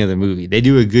meaning of the movie. They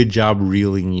do a good job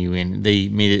reeling you in. They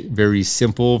made it very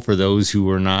simple for those who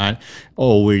were not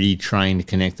already trying to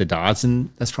connect the dots, and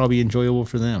that's probably enjoyable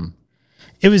for them.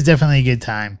 It was definitely a good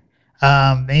time.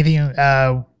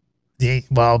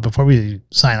 Before we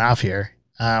sign off here,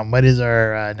 what is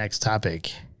our next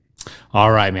topic?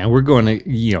 All right, man. We're going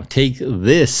to, take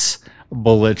this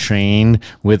Bullet Train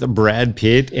with Brad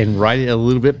Pitt and ride it a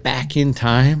little bit back in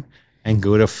time and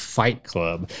go to Fight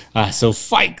Club. So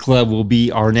Fight Club will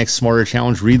be our next Smarter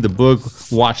Challenge. Read the book,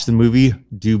 watch the movie,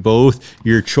 do both.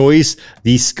 Your choice.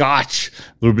 The Scotch,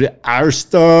 a little bit of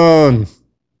Arstone.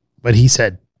 What he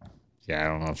said. Yeah, I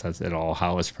don't know if that's at all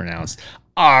how it's pronounced.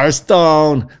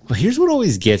 Arstone. But here's what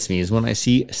always gets me is when I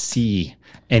see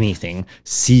anything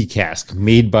sea cask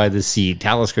made by the sea.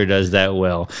 Talisker does that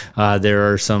well.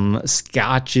 There are some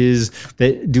scotches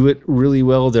that do it really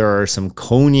well. There are some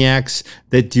cognacs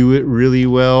that do it really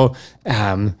well.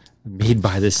 Made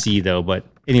by the sea though. But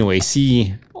anyway,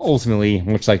 sea ultimately,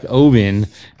 much like Oban,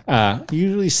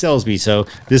 usually sells me. So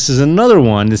this is another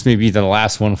one. This may be the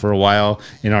last one for a while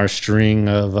in our string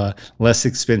of less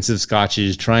expensive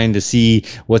scotches, trying to see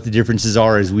what the differences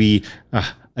are as we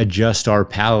adjust our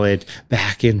palate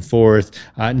back and forth.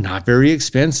 Not very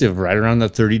expensive, right around the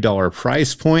 $30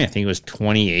 price point. I think it was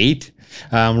 28,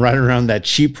 right around that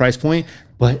cheap price point,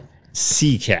 but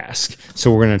sea cask.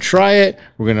 So we're going to try it.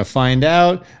 We're going to find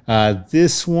out.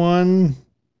 This one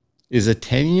is a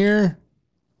 10-year.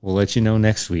 We'll let you know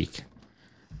next week.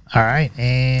 All right.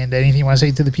 And anything you want to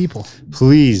say to the people?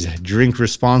 Please drink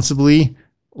responsibly.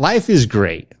 Life is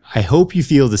great. I hope you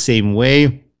feel the same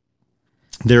way.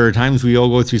 There are times we all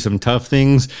go through some tough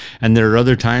things, and there are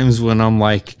other times when I'm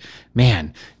like,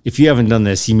 man, if you haven't done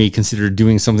this, you may consider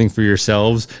doing something for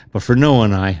yourselves. But for Noah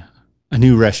and I, a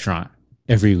new restaurant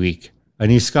every week, a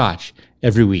new scotch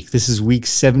every week. This is week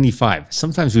 75.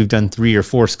 Sometimes we've done 3 or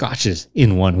 4 scotches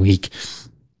in 1 week.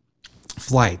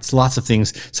 Flights, lots of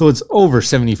things. So it's over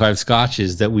 75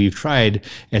 scotches that we've tried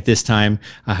at this time.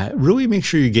 Really make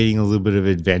sure you're getting a little bit of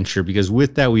adventure, because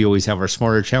with that, we always have our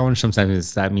Smarter Challenge.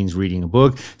 Sometimes that means reading a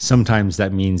book. Sometimes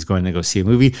that means going to go see a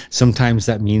movie. Sometimes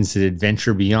that means an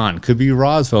adventure beyond. Could be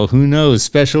Roswell. Who knows?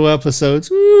 Special episodes.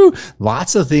 Woo!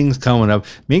 Lots of things coming up.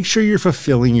 Make sure you're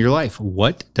fulfilling your life.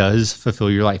 What does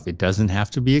fulfill your life? It doesn't have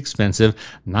to be expensive.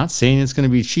 I'm not saying it's going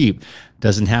to be cheap.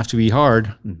 Doesn't have to be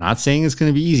hard. I'm not saying it's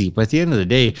going to be easy, but at the end of the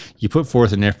day, you put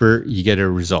forth an effort, you get a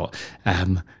result.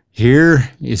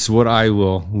 Here is what I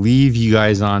will leave you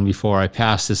guys on before I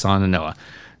pass this on to Noah.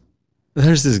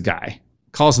 There's this guy,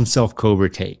 calls himself Cobra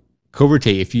Tate. Cobra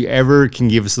Tate, if you ever can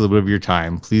give us a little bit of your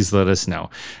time, please let us know.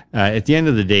 At the end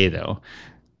of the day, though,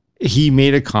 he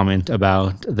made a comment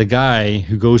about the guy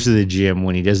who goes to the gym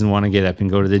when he doesn't want to get up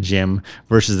and go to the gym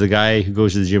versus the guy who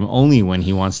goes to the gym only when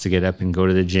he wants to get up and go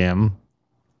to the gym.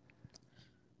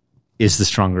 Is the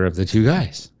stronger of the two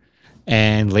guys.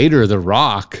 And later, The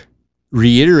Rock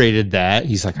reiterated that.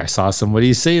 He's like, I saw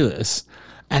somebody say this.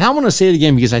 And I want to say it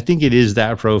again because I think it is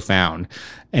that profound.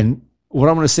 And what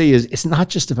I'm going to say is it's not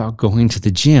just about going to the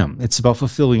gym. It's about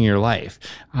fulfilling your life.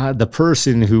 The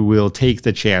person who will take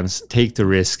the chance, take the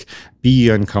risk, be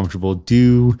uncomfortable,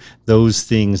 do those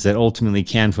things that ultimately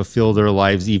can fulfill their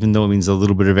lives, even though it means a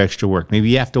little bit of extra work. Maybe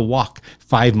you have to walk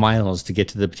 5 miles to get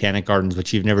to the Botanic Gardens,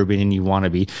 but you've never been and you want to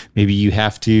be. Maybe you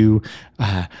have to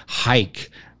hike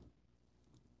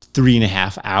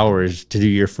 3.5 hours to do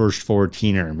your first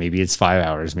 14er. Maybe it's 5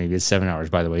 hours, maybe it's 7 hours,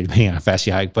 by the way, depending on how fast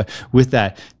you hike. But with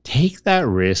that, take that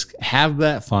risk, have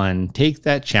that fun, take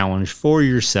that challenge for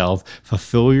yourself,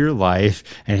 fulfill your life.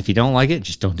 And if you don't like it,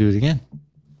 just don't do it again.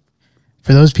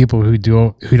 For those people who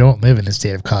don't live in the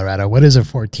state of Colorado, what is a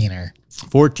 14er?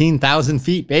 14,000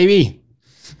 feet, baby.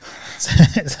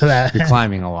 So that you're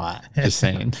climbing a lot, just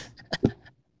saying.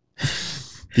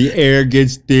 The air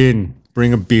gets thin.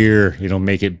 Bring a beer. It'll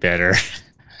make it better.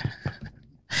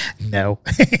 No.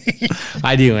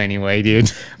 I do anyway,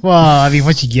 dude. Well, I mean,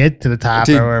 once you get to the top,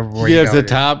 or where you get go to the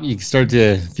top, you can start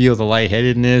to feel the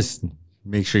lightheadedness.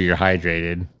 Make sure you're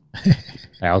hydrated.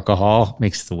 Alcohol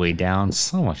makes the way down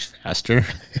so much faster.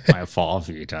 I fall a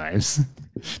few times.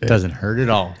 Doesn't hurt at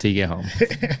all till you get home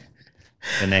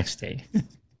the next day.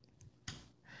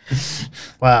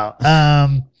 Wow.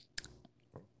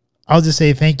 I'll just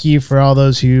say thank you for all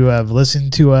those who have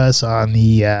listened to us on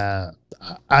the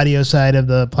audio side of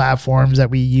the platforms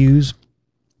that we use,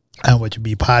 which would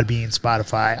be Podbean,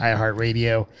 Spotify,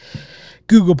 iHeartRadio,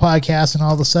 Google Podcasts, and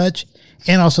all the such.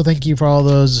 And also thank you for all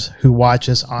those who watch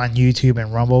us on YouTube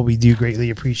and Rumble. We do greatly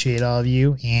appreciate all of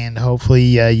you, and hopefully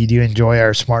you do enjoy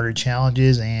our Smarter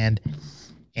Challenges and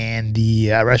the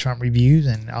restaurant reviews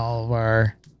and all of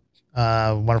our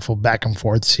wonderful back and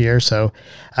forths here. So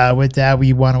with that,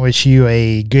 we want to wish you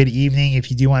a good evening. If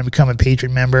you do want to become a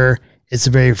Patron member, it's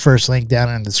the very first link down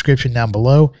in the description down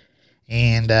below.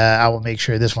 And I will make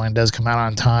sure this one does come out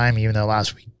on time, even though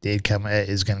last week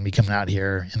is going to be coming out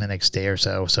here in the next day or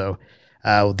so. So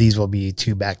these will be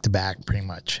 2 back-to-back pretty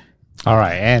much. All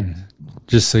right. And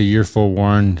just so you're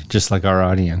forewarned, just like our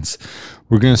audience,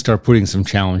 we're going to start putting some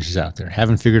challenges out there.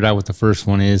 Haven't figured out what the first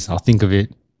one is. I'll think of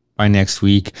it by next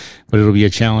week, but it'll be a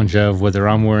challenge of whether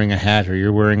I'm wearing a hat or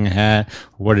you're wearing a hat,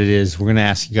 or what it is. We're going to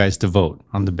ask you guys to vote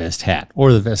on the best hat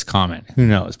or the best comment. Who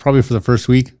knows? Probably for the first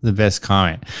week, the best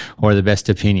comment or the best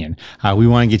opinion. We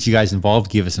want to get you guys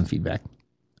involved. Give us some feedback.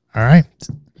 All right.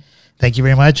 Thank you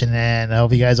very much. And I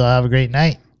hope you guys all have a great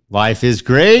night. Life is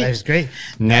great. Life's great.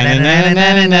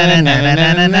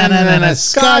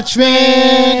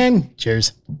 Scotchman.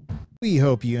 Cheers. We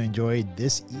hope you enjoyed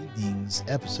this evening's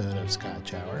episode of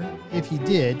Scotch Hour. If you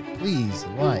did, please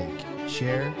like,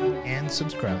 share, and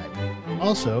subscribe.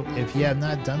 Also, if you have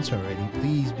not done so already,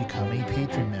 please become a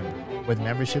Patron member, with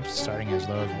memberships starting as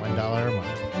low as $1 a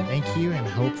month. Thank you, and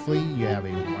hopefully you have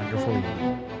a wonderful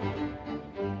evening.